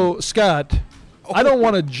Now, him. Scott, I don't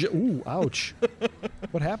want to... Ooh, ouch.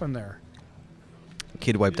 What happened there?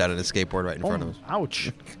 Kid wiped out on his skateboard right in front of Oh, us.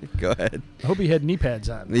 ouch. Go ahead. I hope he had knee pads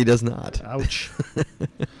on. He does not. Ouch.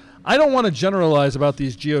 I don't want to generalize about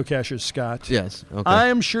these geocachers, Scott. Yes. Okay.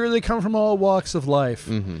 I'm sure they come from all walks of life.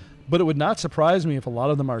 Mm-hmm. But it would not surprise me if a lot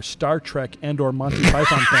of them are Star Trek and or Monty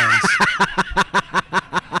Python fans.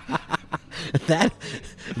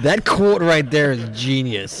 That quote right there is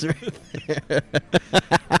genius.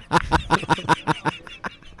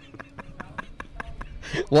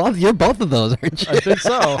 Well, you're both of those, aren't you? I think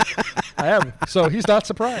so. I am. So he's not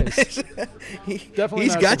surprised. Definitely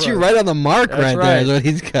He's not got you surprised. right on the mark That's right there. right. Is what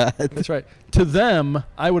he's got. That's right. To them,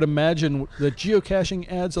 I would imagine that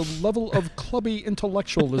geocaching adds a level of clubby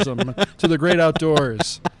intellectualism to the great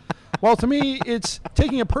outdoors. While to me, it's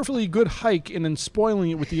taking a perfectly good hike and then spoiling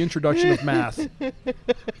it with the introduction of math. Did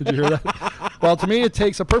you hear that? While to me, it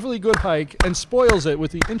takes a perfectly good hike and spoils it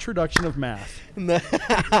with the introduction of math. That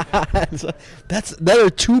are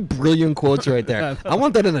two brilliant quotes right there. I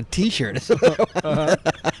want that in a T-shirt.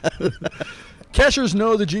 Cachers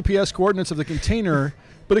know the GPS coordinates of the container,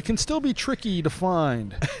 but it can still be tricky to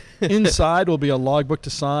find. Inside will be a logbook to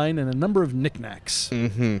sign and a number of knickknacks.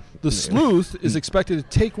 Mm-hmm. The sleuth is expected to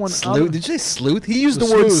take one out Sleuth? of Did you say sleuth? He used The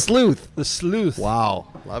the, word sleuth. sleuth. the sleuth. Wow,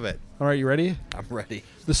 love it. All right, you ready? I'm ready.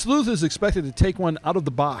 The sleuth is expected to take one out of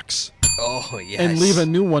the box Oh yes. and leave a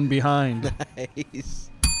new one behind.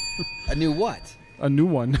 Nice. A new what? A new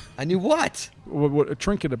one. A new what? A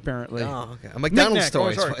trinket, apparently. Oh, okay. A McDonald's Knick-knack.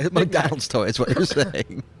 Oh, toy. sorry. A McDonald's toy is what you're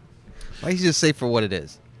saying. Why don't you just say for what it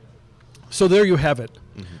is? So there you have it.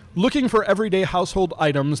 Looking for everyday household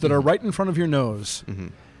items that are right in front of your nose.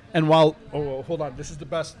 And while... Oh, hold on. This is the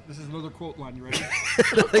best. This is another quote line. You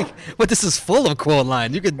ready? But this is full of quote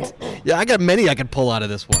lines. You could, yeah, I got many I could pull out of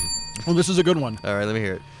this one. Well, this is a good one. All right, let me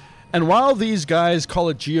hear it. And while these guys call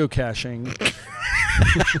it geocaching...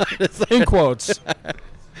 in quotes.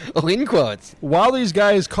 Oh, in quotes. While these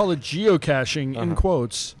guys call it geocaching, in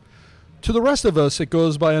quotes, to the rest of us, it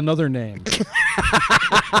goes by another name.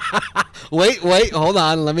 Wait, hold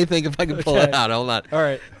on. Let me think if I can pull it Okay. out. Hold on. All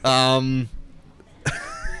right.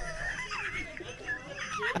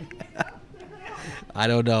 I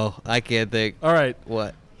don't know. I can't think. All right.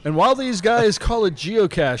 What? And while these guys call it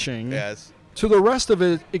geocaching, Yes. to the rest of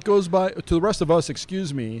it goes by to the rest of us,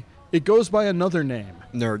 excuse me, it goes by another name.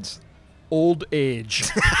 Nerds. Old age.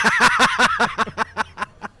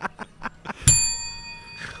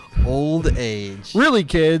 Old age. Really,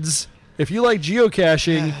 kids, if you like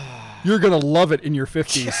geocaching, you're going to love it in your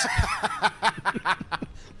 50s.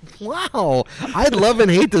 Wow. I love and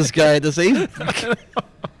hate this guy at the same.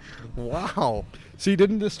 Wow. See,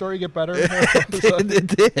 didn't this story get better? It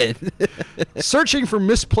did. Searching for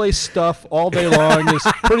misplaced stuff all day long is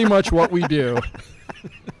pretty much what we do.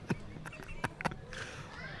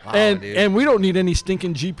 Wow, and dude. and we don't need any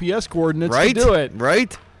stinking GPS coordinates right? to do it.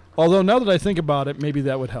 Right? Although now that I think about it, maybe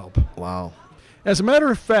that would help. Wow. As a matter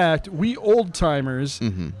of fact, we old-timers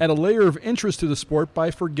add a layer of interest to the sport by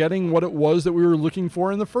forgetting what it was that we were looking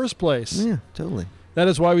for in the first place. Yeah, totally. That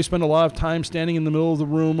is why we spend a lot of time standing in the middle of the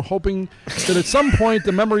room, hoping that at some point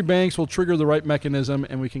the memory banks will trigger the right mechanism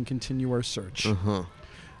and we can continue our search. Uh-huh.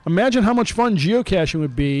 Imagine how much fun geocaching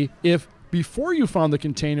would be if, before you found the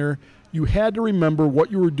container, you had to remember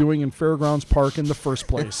what you were doing in Fairgrounds Park in the first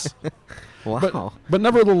place. Wow. But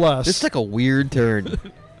nevertheless, This took a weird turn.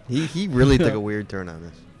 He really took a weird turn on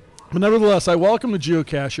this. But nevertheless, I welcome the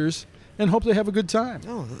geocachers and hope they have a good time.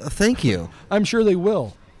 Oh, thank you. I'm sure they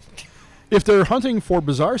will. If they're hunting for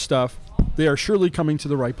bizarre stuff, they are surely coming to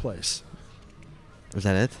the right place. Was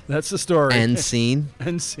that it? That's the story. End scene.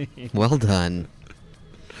 End scene. Well done.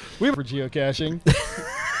 We have for geocaching.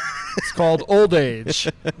 It's called Old Age.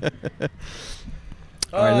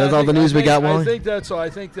 All right, that's all the news we got, Wally? I think that's all. I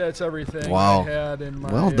think that's everything Wow. I had in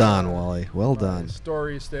my Well done, Wally. Well my done.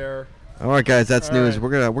 stories there. All right, guys, that's All news.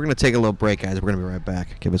 right. We're gonna take a little break, guys. We're gonna be right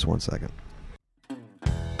back. Give us 1 second.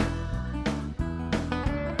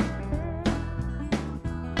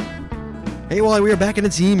 Hey, Wally, we are back and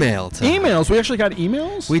it's email time. Emails. We actually got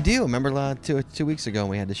emails? We do. Remember 2 weeks ago when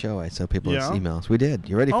we had the show? I said people Yeah. it's emails. We did.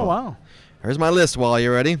 You ready for Oh, it? wow. Here's my list, Wally.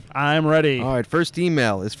 You ready? I'm ready. All right, first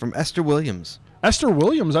email is from Esther Williams. Esther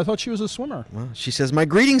Williams. I thought she was a swimmer. Well, she says, my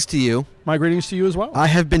greetings to you. My greetings to you as well. I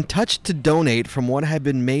have been touched to donate from what have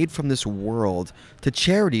been made from this world to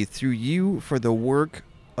charity through you for the work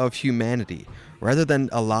of humanity, rather than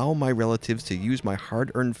allow my relatives to use my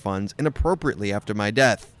hard-earned funds inappropriately after my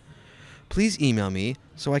death. Please email me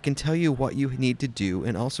so I can tell you what you need to do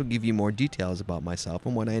and also give you more details about myself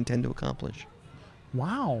and what I intend to accomplish.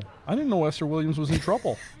 Wow. I didn't know Esther Williams was in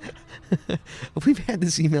trouble. We've had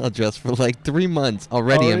this email address for like 3 months.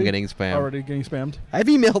 Already I'm getting spammed. Already getting spammed. I've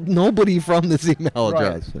emailed nobody from this email Right.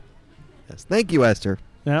 address. Yes, thank you, Esther.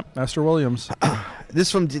 Yep, Esther Williams. This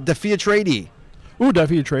is from Defia Trady. Ooh,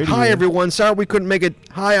 Duffy Trade. Hi, everyone. Sorry we couldn't make it.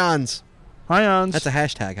 Hi-ons. Hi-ons. That's a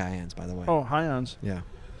hashtag, hi-ons, by the way. Oh, hi-ons. Yeah.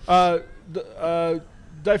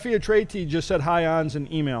 Difia Trade just said hi-ons in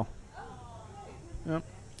email. Yep.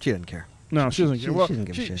 She doesn't care. No, she doesn't care. Well, she doesn't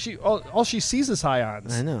give a shit. all she sees is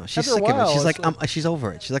hi-ons. I know. She's After a sick of it. while, She's it's like, she's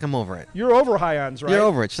over it. She's like, I'm over it. You're over hi-ons, right? You're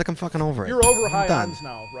over it. She's like, I'm fucking over it. You're over I'm done. hi-ons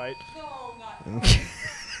now, right?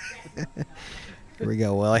 Here we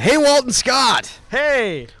go. Well, hey, Walton Scott.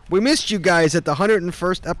 Hey! We missed you guys at the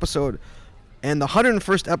 101st episode, and the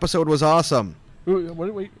 101st episode was awesome. Ooh,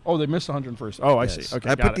 wait. Oh, they missed the 101st. Oh, I Yes. see. Okay,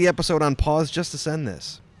 I got put the episode on pause just to send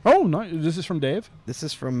this. Oh, no. This is from Dave? This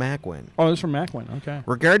is from Macwin. Oh, this is from Macwin. Okay.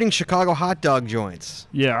 Regarding Chicago hot dog joints,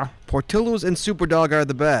 Yeah. Portillo's and Superdog are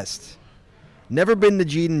the best. Never been to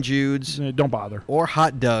Gene and Jude's Don't bother. or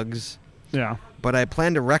Hot Dogs, Yeah. but I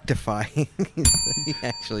plan to rectify. He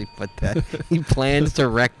actually put that. He plans to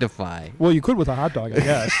rectify Well, you could with a hot dog, I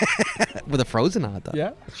guess. with a frozen hot dog.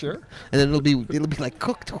 Yeah, sure. And then it'll be like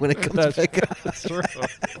cooked when it comes That's, back up. that's true.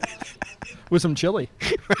 With some chili.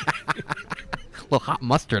 A little hot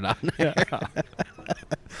mustard on there.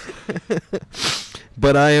 Yeah.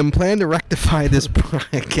 But I am planning to rectify this.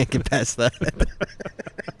 I can't get past that.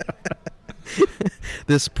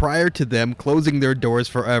 This prior to them closing their doors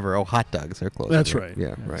forever. Oh, hot dogs. They're closing. That's their- right.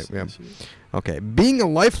 Yeah, Yes, right. Yeah. yes, yes. Okay. Being a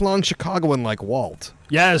lifelong Chicagoan like Walt,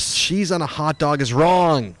 Yes. cheese on a hot dog is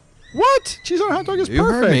wrong. What? Cheese on a hot dog is You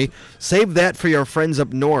perfect. heard me. Save that for your friends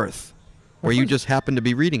up north, where you just happen to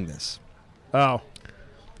be reading this. Oh.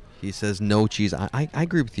 He says no cheese. I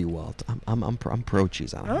agree with you, Walt. I'm pro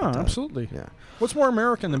cheese on a hot Oh, dog. absolutely. Yeah. What's more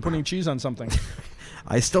American than putting cheese on something?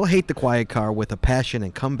 I still hate the quiet car with a passion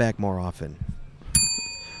and come back more often.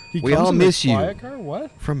 He We comes all in the miss you. quiet car?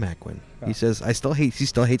 What? From Macwin. Oh. He says he still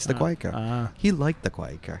hates the quiet car. He liked the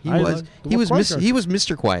quiet car. He I was like the quiet car. he was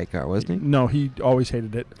Mr. Quiet Car, wasn't he? No, he always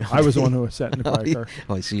hated it. I was the one who sat in the quiet car.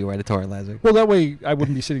 Oh, I see you were editorializing. Well, that way I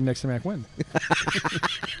wouldn't be sitting next to Mac Wynn.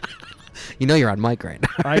 You know you're on mic right now.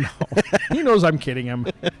 I know. He knows I'm kidding him.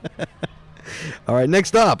 All right,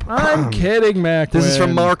 next up. I'm kidding, Mac This is from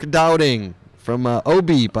Wynn. Mark Dowding from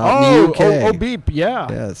OBEEP out in the UK. Oh, beep, yeah.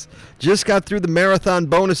 Yes. Just got through the marathon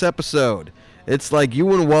bonus episode. It's like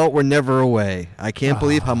you and Walt were never away. I can't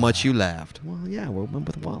believe how much you laughed. Well, yeah, we're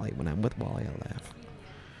with Wally. When I'm with Wally, I laugh.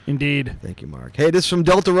 Indeed. Thank you, Mark. Hey, this is from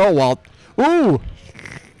Delta Row, Walt. Ooh.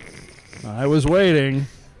 I was waiting.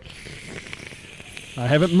 I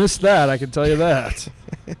haven't missed that, I can tell you that.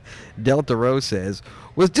 Delta Row says,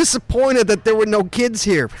 was disappointed that there were no kids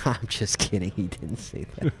here. I'm just kidding. He didn't say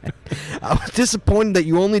that. I was disappointed that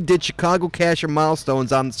you only did Chicago Casher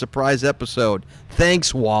milestones on the surprise episode.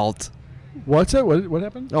 Thanks, Walt. What's it? What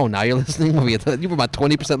happened? Oh, now you're listening? You were about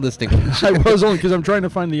 20% listening. I was only because I'm trying to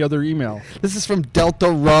find the other email. This is from Delta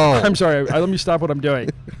Row. I'm sorry. Let me stop what I'm doing.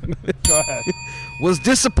 Go ahead. Was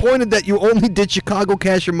disappointed that you only did Chicago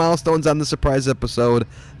Casher milestones on the surprise episode.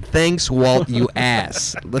 Thanks, Walt, you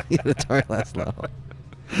ass. Let me get the last low.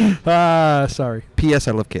 Sorry. P.S.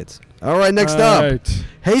 I love kids. All right, next All up. right.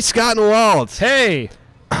 Hey, Scott and Walt. Hey.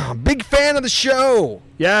 Big fan of the show.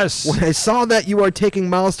 Yes. When I saw that you are taking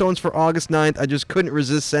milestones for August 9th, I just couldn't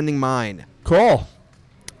resist sending mine. Cool.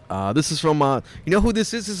 This is from, you know who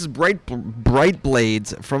this is? This is Bright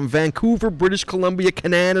Blades from Vancouver, British Columbia,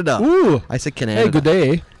 Canada. Ooh. I said Canada. Hey, good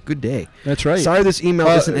day. Good day. That's right. Sorry this email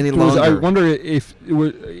isn't any longer. I wonder if it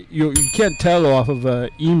was, you can't tell off of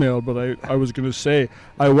email, but I was going to say,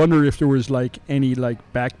 I wonder if there was like any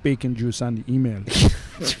like back bacon juice on the email.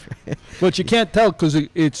 But you can't tell because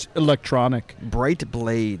it's electronic. Bright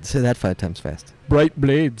Blades. Say that 5 times fast. Bright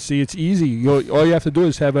blades. See, it's easy. All you have to do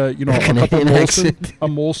is have a cup of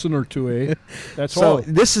Molson or two, eh? That's all.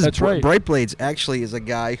 So this is That's right. Bright Blades actually is a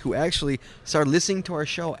guy who actually started listening to our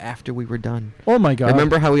show after we were done. Oh my God!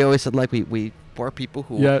 Remember how we always said like we poor people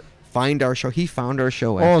who find our show. He found our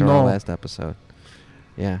show after our last episode.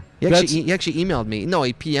 Yeah, he actually emailed me. No,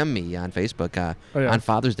 he PM'd me on Facebook on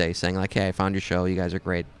Father's Day saying like, "Hey, I found your show. You guys are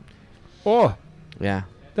great." Oh, yeah.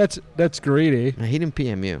 That's great, eh? No, he didn't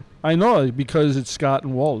PM you. I know, because it's Scott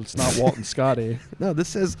and Walt. It's not Walt and Scott, eh? No,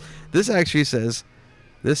 this actually says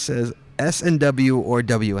S&W or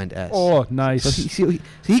W and S. Oh, nice. So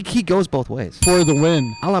he goes both ways. For the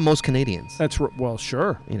win. A la most Canadians. That's well,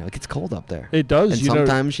 sure. You know, it gets cold up there. It does. And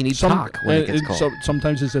sometimes you need talk when it gets cold.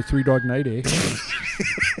 Sometimes it's a 3-dog night, eh?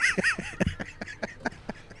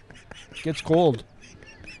 Gets cold.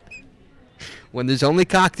 When there's only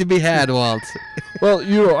cock to be had, Walt. Well,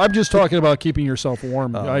 I'm just talking about keeping yourself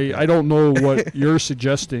warm. Okay. I don't know what you're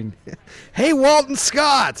suggesting. Hey, Walton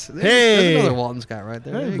Scott. There's another Walton Scott right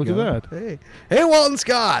there. Hey, look at that. Hey, Walton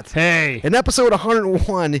Scott. Hey. In episode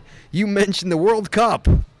 101, you mentioned the World Cup.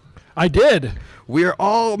 I did. We're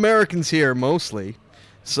all Americans here, mostly,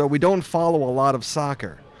 so we don't follow a lot of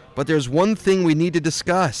soccer. But there's one thing we need to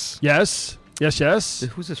discuss. Yes. Yes.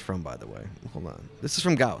 Who's this from, by the way? Hold on. This is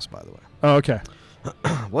from Gauss, by the way. Oh, okay.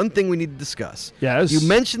 One thing we need to discuss. Yes. You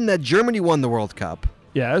mentioned that Germany won the World Cup.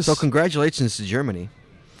 Yes. So congratulations to Germany.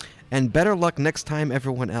 And better luck next time,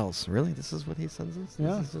 everyone else. Really? This is what he sends us?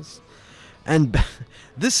 Yeah. And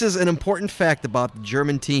this is an important fact about the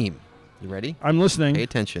German team. You ready? I'm listening. Pay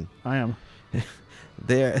attention. I am.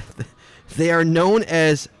 They are known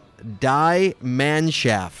as Die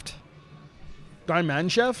Mannschaft. Die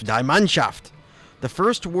Mannschaft? Die Mannschaft. The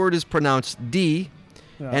first word is pronounced D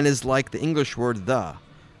and is like the English word the.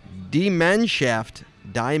 Die Mannschaft,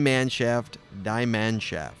 Die Mannschaft, Die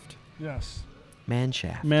Mannschaft. Yes.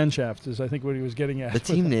 Mannschaft. Mannschaft is, I think, what he was getting at. The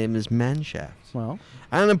team name is Mannschaft. Well.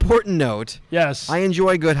 On an important note, yes, I enjoy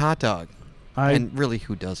a good hot dog. And really,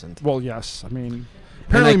 who doesn't? Well, yes. I mean,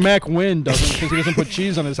 apparently Mac Wynn doesn't because he doesn't put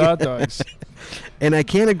cheese on his hot dogs. And I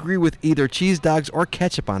can't agree with either cheese dogs or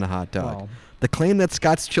ketchup on a hot dog. Wow. The claim that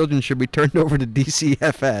Scott's children should be turned over to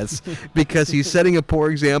DCFS because he's setting a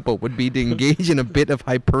poor example would be to engage in a bit of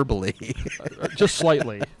hyperbole. Just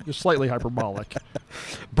slightly hyperbolic.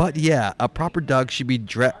 But yeah, a proper dog should be,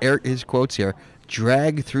 his quotes here,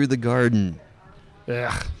 dragged through the garden.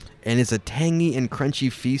 Ugh. And it's a tangy and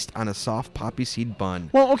crunchy feast on a soft poppy seed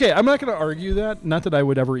bun. Well, okay, I'm not going to argue that. Not that I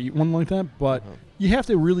would ever eat one like that, but you have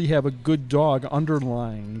to really have a good dog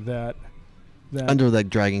underlying that. Under like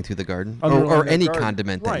dragging through the garden, or any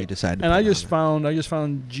condiment that you decide to put I just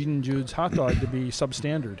found Gene and Jude's hot dog to be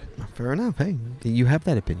substandard. Fair enough. Hey, you have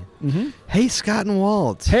that opinion. Mm-hmm. Hey, Scott and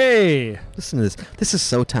Walt. Hey, listen to this. This is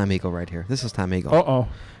so Tom Eagle right here. This is Tom Eagle. Uh-oh.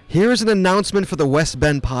 Here's an announcement for the West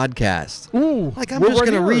Bend podcast. Ooh, like I'm just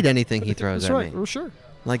going to read anything he throws at me. Well, sure.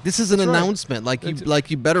 Like this is an announcement. Like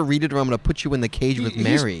you better read it, or I'm going to put you in the cage with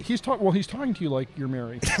Mary. He's talking to you like you're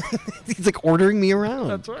Mary. He's like ordering me around.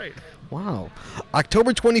 That's right. Wow.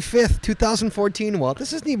 October 25th, 2014. Walt,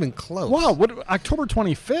 this isn't even close. Wow. What? October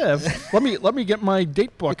 25th? let me get my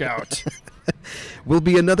date book out. Will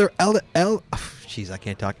be another I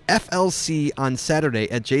can't talk. FLC on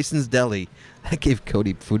Saturday at Jason's Deli. I gave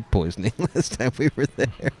Cody food poisoning last time we were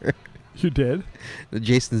there. You did?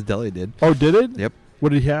 Jason's Deli did. Oh, did it? Yep.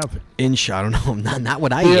 What did he have? I don't know. Not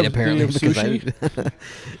what I ate, apparently. Sushi?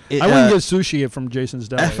 I wouldn't get sushi from Jason's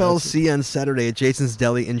Deli. FLC on Saturday at Jason's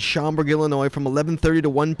Deli in Schaumburg, Illinois from 11:30 to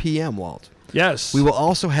 1 p.m., Walt. Yes. We will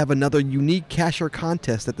also have another unique cashier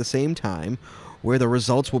contest at the same time where the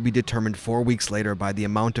results will be determined 4 weeks later by the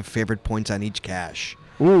amount of favorite points on each cache.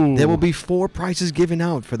 Ooh. There will be 4 prizes given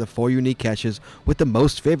out for the 4 unique caches with the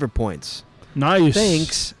most favorite points. Nice.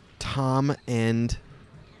 Thanks, Tom and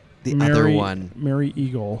the other one. Mary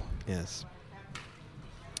Eagle. Yes.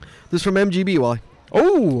 This is from MGB, Wally.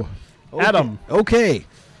 Oh, okay. Adam. Okay.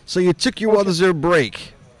 So you took your well-deserved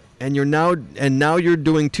break, and now you're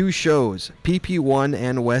doing 2 shows, PP1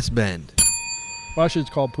 and West Bend. Well, actually,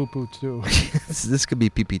 it's called Poo Poo 2. This could be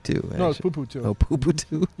PP2. Actually. No, it's Poo Poo 2. Oh, Poo Poo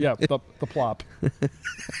 2? Yeah, the plop.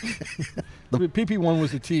 PP1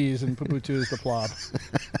 was the tease, and Poo Poo 2 is the plop.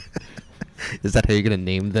 Is that how you're gonna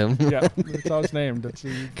name them? Yeah, that's how it's named.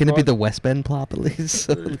 Can it be the West Bend Ploppies?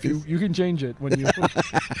 If you can change it when you.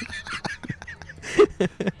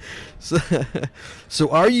 So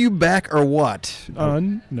are you back or what? No.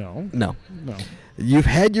 No. No. You've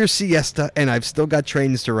had your siesta, and I've still got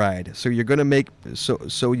trains to ride. So you're gonna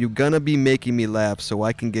you're gonna be making me laugh, so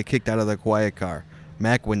I can get kicked out of the quiet car,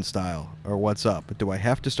 Macwin style, or what's up? Do I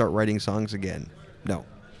have to start writing songs again? No.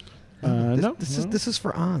 No. This is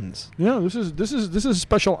for Ons. Yeah, this is a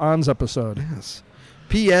special Ons episode. Yes.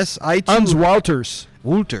 P.S. I too. Ons Walters.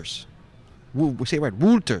 Woolters. We say it right.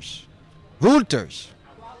 Woolters. Woolters.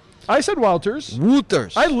 I said Walters.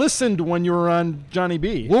 Woolters. I listened when you were on Johnny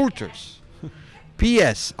B. Woolters.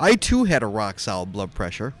 P.S. I too had a rock solid blood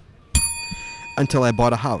pressure until I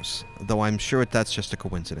bought a house, though I'm sure that's just a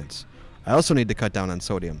coincidence. I also need to cut down on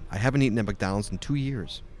sodium. I haven't eaten at McDonald's in 2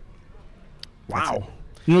 years. Wow.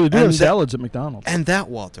 You know, they do have salads at McDonald's. And that,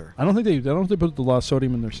 Walter. I don't think they put a lot of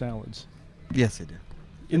sodium in their salads. Yes, they do.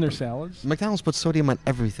 In their salads? McDonald's puts sodium on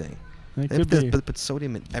everything. They could be. Put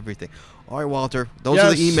sodium in everything. All right, Walter. Those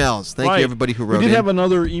are the emails. Thank you, everybody who wrote in. We did have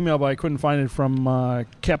another email, but I couldn't find it from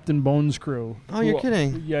Captain Bones Crew. Oh, you're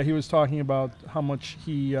kidding. Yeah, he was talking about how much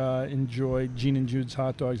he enjoyed Gene and Jude's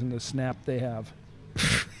hot dogs and the snap they have.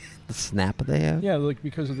 The snap they have? Yeah, like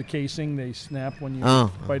because of the casing, they snap when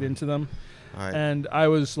you bite into them. All right. And I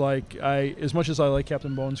was like, as much as I like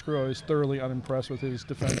Captain Bones Crew, I was thoroughly unimpressed with his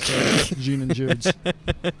defense of Gene and Jude's.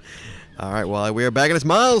 All right, well, we are back and it's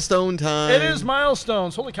milestone time. It is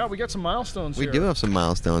milestones. Holy cow, we got some milestones We here. do have some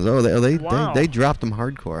milestones. Oh, they Wow. they dropped them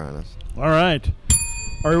hardcore on us. All right.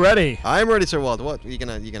 Are you ready? I'm ready, Sir Walter. What? You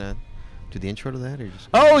gonna do the intro to that, or just?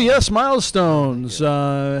 Oh, yes, milestones.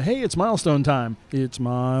 Hey, it's milestone time. It's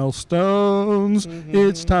milestones.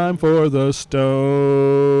 It's time for the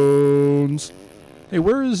Stones. Hey,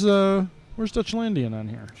 where's Dutchlandian on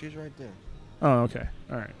here? She's right there. Oh, okay.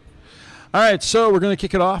 All right. All right, so we're going to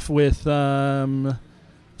kick it off with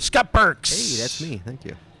Scott Burks. Hey, that's me. Thank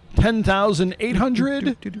you.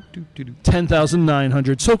 10,800.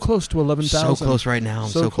 10,900. So close to 11,000. So close right now. I'm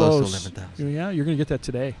so close to 11,000. Yeah, you're going to get that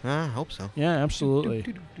today. I hope so. Yeah, absolutely.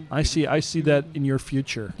 I see that in your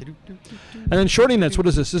future. And then Shorty Nets, what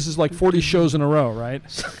is this? This is like 40 shows in a row, right?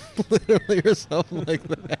 Literally or something like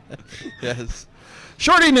that. Yes.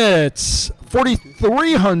 Shorty Nets,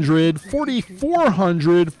 4,300,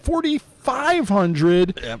 4,400,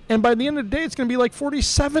 4,500, and by the end of the day, it's going to be like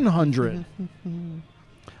 4,700.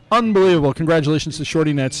 Unbelievable. Congratulations to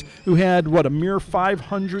Shorty Nets, who had, a mere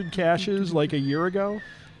 500 caches like a year ago?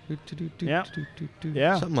 Yeah.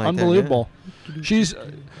 Something like Unbelievable. That, yeah. She's,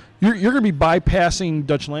 you're going to be bypassing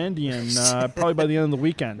Dutchlandian probably by the end of the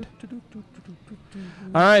weekend.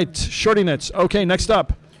 All right, Shorty Nets. Okay, next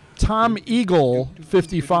up, Tom Eagle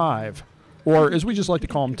 55, or as we just like to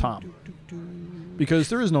call him, Tom, because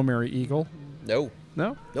there is no Mary Eagle. No.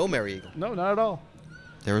 No? No Mary Eagle. No, not at all.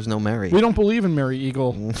 There is no Mary. We don't believe in Mary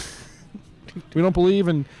Eagle. We don't believe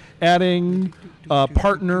in adding a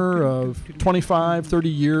partner of 25, 30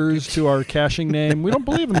 years to our caching name. We don't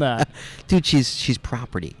believe in that. Dude, she's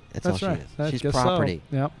property. That's all right. she is. She's Guess property.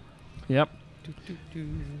 So. Yep.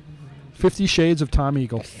 50 Shades of Tom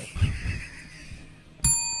Eagle.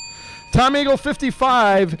 Tom Eagle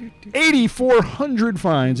 55, 8,400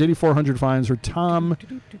 fines. 8,400 fines for Tom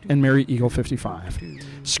and Mary Eagle 55.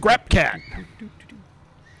 Scrap Cat.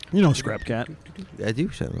 You know Scrap Cat. I do.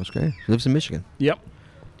 That's great. She lives in Michigan. Yep.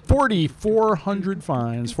 4,400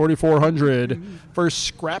 fines. 4,400 for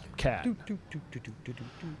Scrap Cat.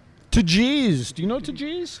 Tajeez. Do you know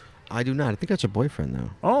Tajeez? I do not. I think that's her boyfriend,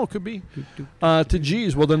 though. Oh, could be.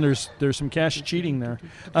 Tajeez. Well, then there's some cash cheating there.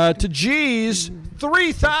 Tajeez,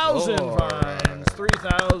 3,000 fines.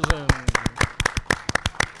 3,000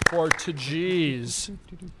 for Tajeez.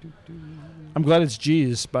 I'm glad it's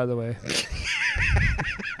G's, by the way.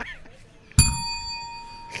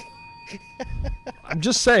 I'm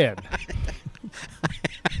just saying.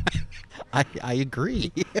 I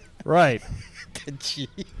agree. Right. Gee,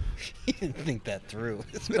 he didn't think that through.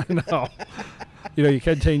 I know. You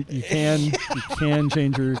can change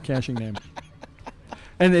your caching name.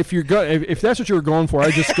 And if if that's what you were going for,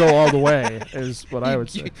 I just go all the way. Is what I would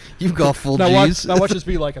say. You go full G's. G's. Now watch this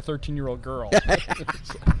be like a 13-year-old girl.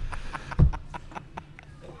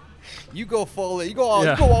 You go full. You go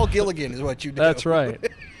all Gilligan is what you do. That's right.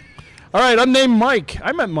 All right, unnamed Mike.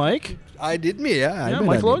 I met Mike. I did me. Yeah,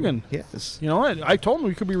 Mike Logan. Yes. You know what? I told him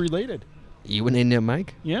we could be related. You and named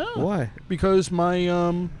Mike? Yeah. Why? Because my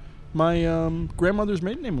grandmother's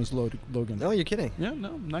maiden name was Logan. No, you're kidding. Yeah,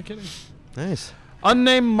 no, I'm not kidding. Nice.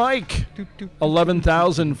 Unnamed Mike,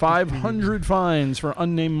 11,500 fines for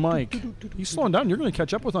Unnamed Mike. He's slowing down. You're going to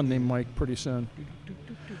catch up with Unnamed Mike pretty soon.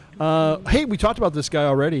 Hey, we talked about this guy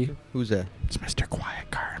already. Who's that? It's Mr.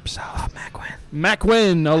 Quiet Car himself. Mac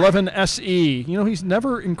Wynn, 11 SE. You know, he's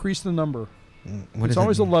never increased the number. What It's is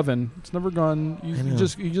always that? 11. It's never gone. I He know.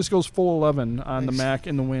 just goes full 11 on the Mac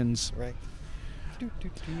in the wins. Right.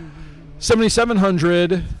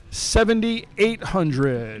 7,700,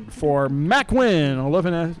 7,800 for Mac Wynn,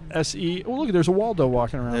 11 SE. Oh, look, there's a Waldo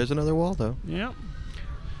walking around. There's another Waldo. Yep.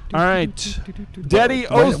 All right. Daddy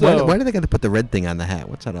Why Otho. do they got to put the red thing on the hat?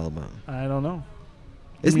 What's that all about? I don't know.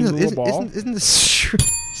 Isn't mean the, the little ball? isn't the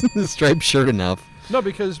striped shirt enough? No,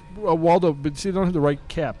 because Waldo, but see, they don't have the right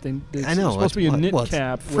cap. It's I know. supposed to be a knit it's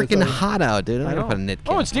cap. Freaking with a, hot out, dude. I I'm know. gonna put a knit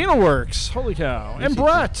cap. Oh, it's Dino Works. Holy cow. And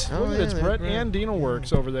Brett. Oh, Look at yeah, it's yeah, Brett right. and Dino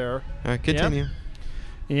Works over there. All right, continue.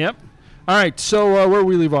 Yep. All right, so where do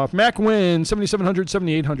we leave off? Mac Wynn, 7,700,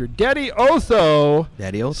 7,800. Daddy Otho,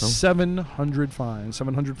 Daddy Otho. 700 fines.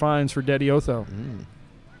 700 fines for Daddy Otho.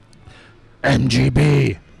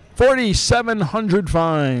 MGB. 4,700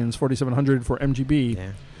 fines. 4,700 for MGB.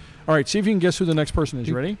 Yeah. All right, see if you can guess who the next person is.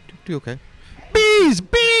 You ready? Do okay. Bees!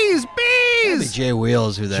 That'd be Jay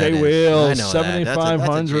Wheels, who that Jay is. Wheels, I know that. That's a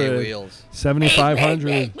 7,500. Jay Wheels.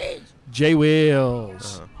 7,500. Jay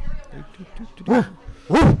Wheels.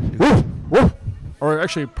 Or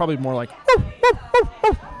actually, probably more like.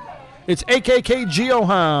 It's AKK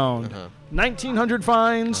Geohound. 1,900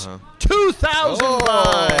 fines. 2,000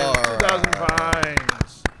 fines. 2,000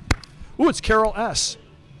 fines. Ooh, it's Carol S.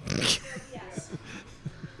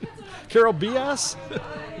 Carol BS?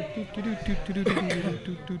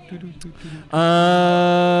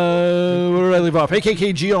 Where did I leave off?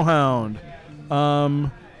 AKK Geohound.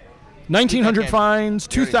 1,900 fines,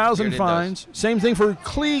 2,000 Jared fines. Same thing for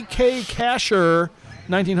Clee K. Casher,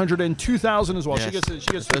 1,900 and 2,000 as well. Yes. She gets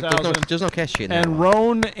There's 2,000. no cash sheet in there. And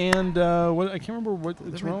Roan and what, I can't remember what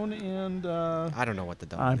it's Roan and I don't know what the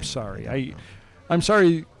dog I'm is. sorry. I'm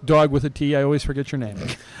sorry, dog with a T. I always forget your name.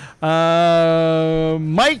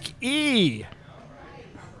 Mike E.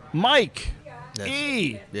 Mike Yes.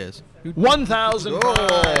 E. Yes. 1,000 Oh.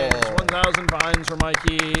 fines. 1,000 fines for Mike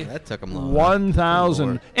E. That took him long. 1,000.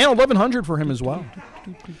 Lord. And 1,100 for him as well.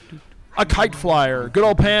 A kite flyer. Good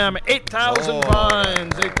old Pam. 8,000 Oh.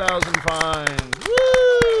 fines. 8,000 fines.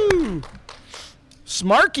 Woo!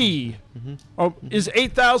 Smarky is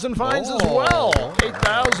 8,000 fines as well.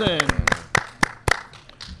 8,000.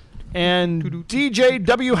 And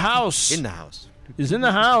DJW House In the house. is in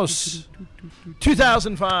the house.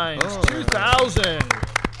 2,000 fines. 2,000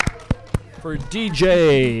 for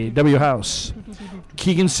DJW House.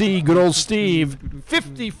 Keegan C. Good old Steve.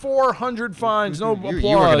 5,400 fines. No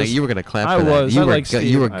applause. You were gonna clap for I that. was. You I were like go- Steve.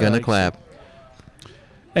 you were I gonna like clap.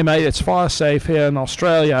 Hey, mate, it's fire safe here in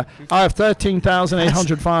Australia. I have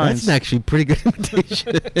 13,800 fines. That's actually a pretty good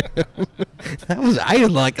imitation. That was I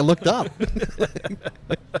looked up.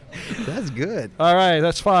 That's good. All right,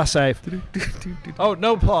 that's fire safe. Oh,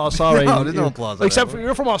 no applause. Sorry. No, there's no applause on Except that for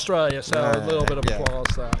you're from Australia, so a little bit of yeah. applause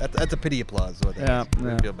there. That's a pity applause. What that Yeah, is.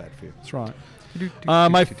 I yeah. feel bad for you. That's right.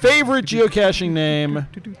 My favorite geocaching name,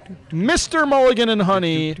 Mr. Mulligan and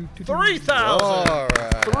Honey, 3,000. All right.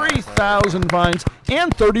 3,000 fines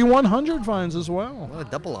and 3,100 fines as well. A lot of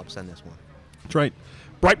double ups on this one. That's right.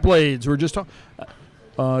 Bright Blades. We're just talking.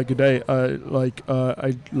 Good day. I'd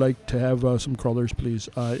like to have some crawlers, please.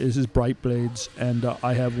 This is Bright Blades, and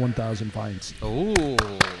I have 1,000 fines. Oh,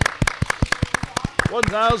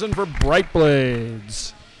 1,000 for Bright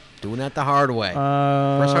Blades. doing that the hard way.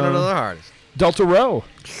 First 100 of the hardest. Delta Row.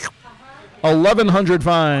 1,100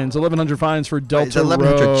 fines. 1,100 fines for Delta Is that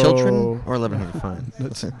Row. 1,100 children or 1,100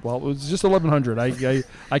 fines? Well, it was just 1,100.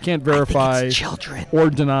 I can't verify Children. or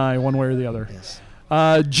deny one way or the other. Yes.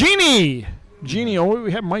 Genie. Oh,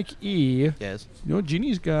 we have Mike E. Yes. You know,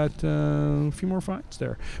 Genie's got a few more fines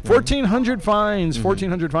there. 1,400 fines.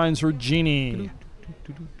 1,400 fines for Genie.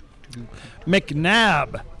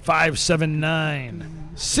 McNabb, 579.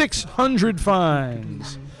 600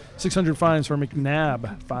 fines. 600 fines for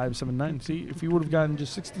McNabb, 579. See, if you would have gotten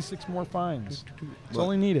just 66 more fines, it's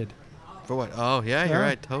all he needed. For what? Oh, yeah, you're Yeah.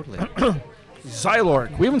 right. Totally.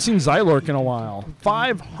 Xylork. We haven't seen Xylork in a while.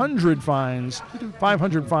 500 fines.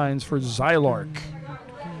 500 fines for Xylork.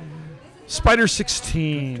 Spider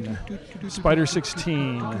 16. Spider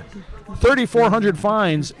 16. 3,400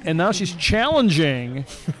 fines, and now she's challenging.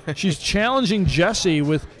 She's challenging Jesse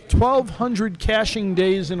with 1,200 cashing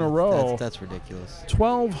days in a row. That's ridiculous.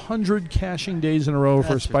 1,200 cashing days in a row for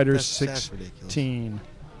That's- Spider that's 16.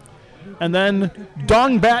 And then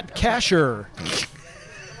Dongbat Casher.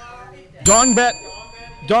 Dongbat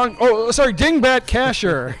Dingbat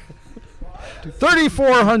Casher.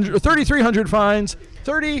 3,300 fines.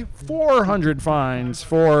 3,400 fines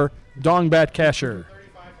for Dongbat Casher.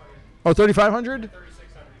 Oh, 3,500?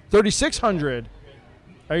 3,600.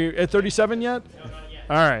 Are you at 37 yet?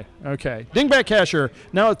 All right. Okay. Dingbat Casher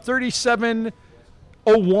now at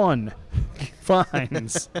 3,701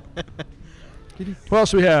 fines. What else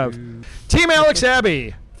do we have? Team Alex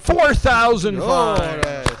Abbey, 4,000 fines.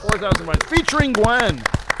 nice. 4,000 fines. Featuring Gwen.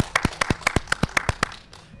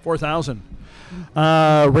 4,000.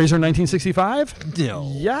 Razor 1965?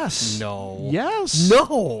 No. Yes. No. Yes.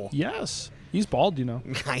 No. Yes. He's bald, you know.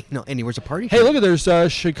 I know. And he wears a party Hey, shirt. look at there's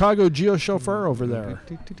Chicago Geo Chauffeur over there.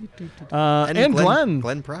 And Glenn.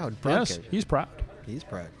 Glenn Proud. Yes, Casher. he's proud. He's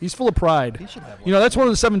proud. He's full of pride. He should have one. You know, that's one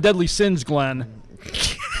of the 7 deadly sins, Glenn.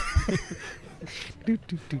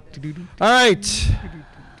 All right.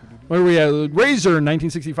 What are we at? Razor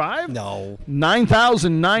 1965? No.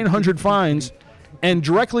 9,900 fines. And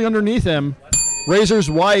directly underneath him, Razor's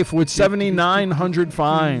wife with 7,900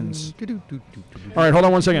 fines. All right, hold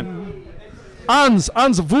on one second. Ans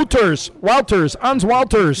Wouters.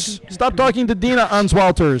 Stop talking to Dina, Ans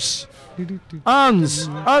Wouters. Ans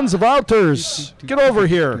Wouters. Get over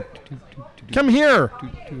here. Come here.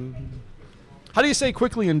 How do you say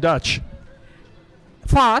quickly in Dutch?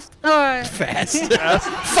 Fast. Fast.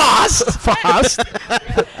 Fast.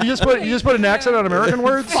 You just put an accent on American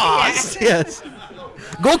words? Fast. Yes.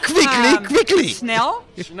 Go quickly. Snel.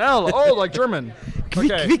 Schnell. Oh, like German.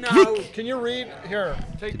 Okay. No. Can you read here?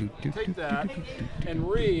 Take that and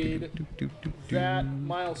read that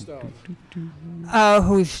milestone.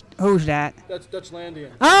 Who's that? That's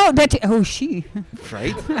Dutchlandian. Oh, she.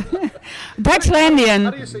 Right? How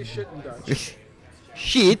Dutchlandian. do you say shit in Dutch?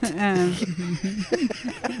 Shit.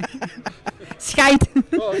 Scheit.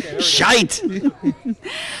 Oh, okay. There we go. Shite.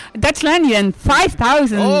 Dutchlandian.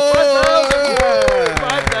 5,000.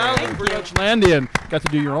 5,000 for Dutchlandian. Got to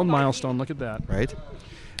do your own milestone. Look at that. Right?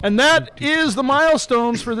 And that is the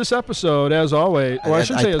milestones for this episode, as always. Well, I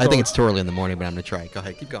shouldn't say as I always. think it's too early in the morning, but I'm going to try. Go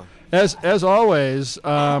ahead. Keep going. As always. Hey,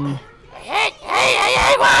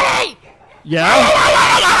 Wally!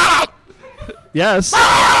 Yeah. Yes.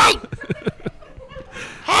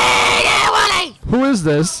 Hey there, Wally! Who is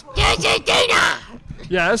this? This is Dina!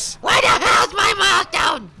 Yes. Where the hell's my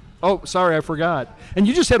milestone? Oh, sorry, I forgot. And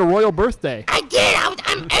you just had a royal birthday. I did.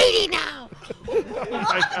 I'm 80 now.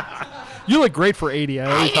 You look great for 80. I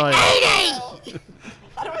always tell you. I'm 80.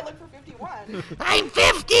 How do I look for 51? I'm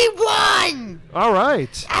 51. All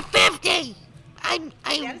right. At 50. That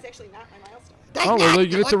is actually not my milestone. That's Oh, well, not you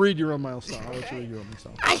get to what- read your own milestone. I'll let you read your own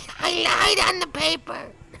milestone. I lied on the paper.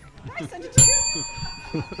 I sent it to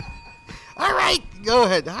you. All right. Go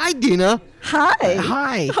ahead. Hi, Dina. Hi.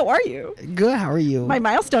 Hi. How are you? Good. How are you? My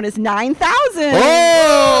milestone is 9,000.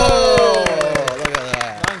 Oh! Look at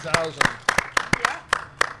that. 9,000.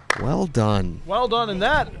 Well done. Well done. And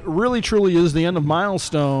that really, truly is the end of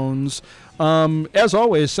milestones. As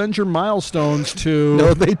always, send your milestones to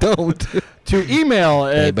No, they don't. to email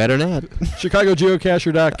They at better not.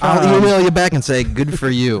 chicagogeocacher.com. I'll email you back and say, good for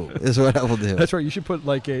you, is what I will do. That's right. You should put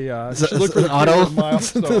like a. You Is should look for the an creator auto? of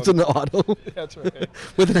milestone. It's an auto That's right.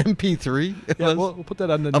 with an MP3 Yeah, we'll put that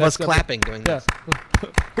on the of next us clapping going Yeah. this.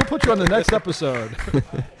 We'll put you on the next episode.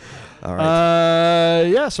 All right.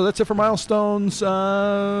 Yeah, so that's it for milestones.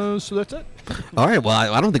 So that's it. All right.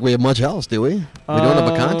 Well, I don't think we have much else, do we? We don't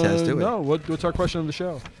have a contest, do we? No. What's our question of the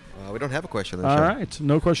show? We don't have a question. On the All show. right.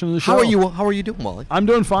 No question of the show. How are you doing, Wally? I'm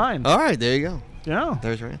doing fine. All right. There you go. Yeah.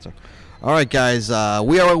 There's your answer. All right, guys.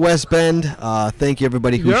 We are at West Bend. Thank you,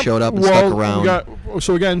 everybody who Yep. showed up and Well, stuck around.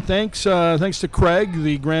 So again, thanks to Craig,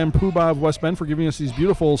 the Grand Poobah of West Bend, for giving us these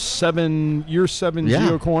beautiful 7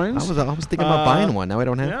 Geo coins. I was thinking about buying one. Now I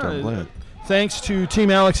don't have to. I'm glad. Thanks to Team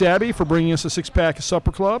Alex Abbey for bringing us a 6-pack of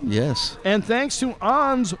Supper Club. Yes. And thanks to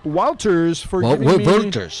Ans Wouters for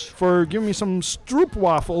giving me some Stroop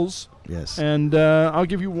waffles. Yes. And I'll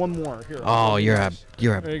give you one more here. Oh, you're a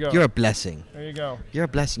There you go. you're a blessing. There you go. You're a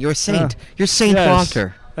blessing. You're a saint. You're Saint Yes,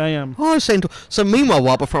 Walter. I am. Oh, Saint. So meanwhile,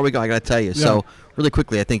 Walt, before we go, I gotta tell you. Yeah. So really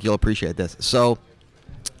quickly, I think you'll appreciate this. So,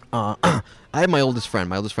 I have my oldest friend.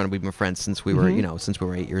 We've been friends since we were, since we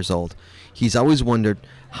were 8 years old. He's always wondered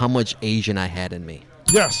how much Asian I had in me.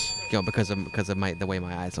 Yes. Because of the way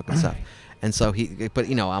my eyes look and stuff. And so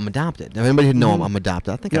I'm adopted. Now, anybody who know I'm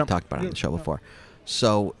adopted. I think I've talked about it on the show before.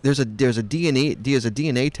 So there's a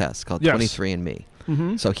DNA test called Yes. 23andMe.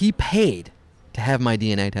 Mm-hmm. So he paid to have my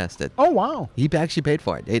DNA tested. Oh, wow. He actually paid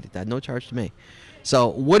for it. It had no charge to me. So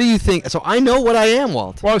what do you think? So I know what I am,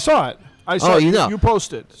 Walt. Well, I saw it. I saw Oh, it. you know. You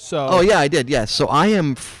posted. So. Oh yeah, I did. Yes. So I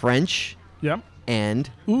am French, Yep. and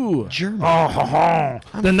Ooh. German. Oh, ho, ho.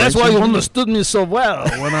 Then that's French why you and- understood me so well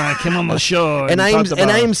when I came on the show. And I am talked and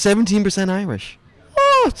I about- am 17% Irish.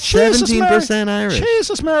 Oh, Jesus, 17% Mary. Irish.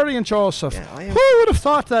 Jesus, Mary and Joseph. Yeah, I am- Who would have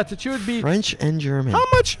thought that you would be? French and German. How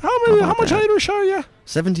much? How about much that? Irish are you?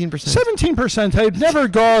 17%. 17%. I'd never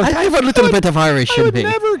go. I have a little bit of Irish I in would me.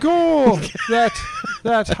 never go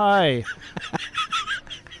that high.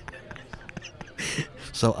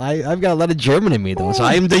 So I've got a lot of German in me, though. So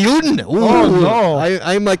I am the Juden. Ooh, Oh, no.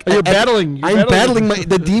 I'm like You're battling. You're I'm battling. battling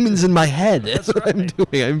the demons in my head. That's what I'm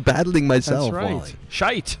doing. I'm battling That's myself. right. Wally.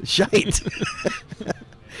 Shite. Shite.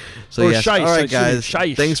 So Or yes, shice, all right, actually, guys.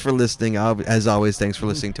 shice. Thanks for listening. As always, thanks for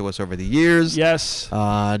listening to us over the years. Yes.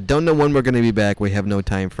 Don't know when we're going to be back. We have no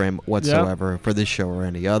time frame whatsoever for this show or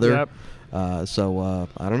any other. Yep. So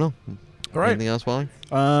I don't know. All right. Anything else, Wally?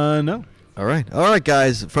 No. All right,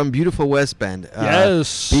 guys. From beautiful West Bend.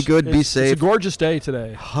 Yes. Be good. Be It's safe. a gorgeous day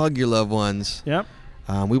today. Hug your loved ones. Yep.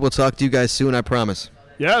 We will talk to you guys soon. I promise.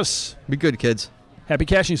 Yes. Be good, kids. Happy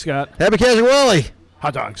cashing, Scott. Happy Casual Wally.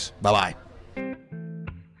 Hot dogs. Bye bye.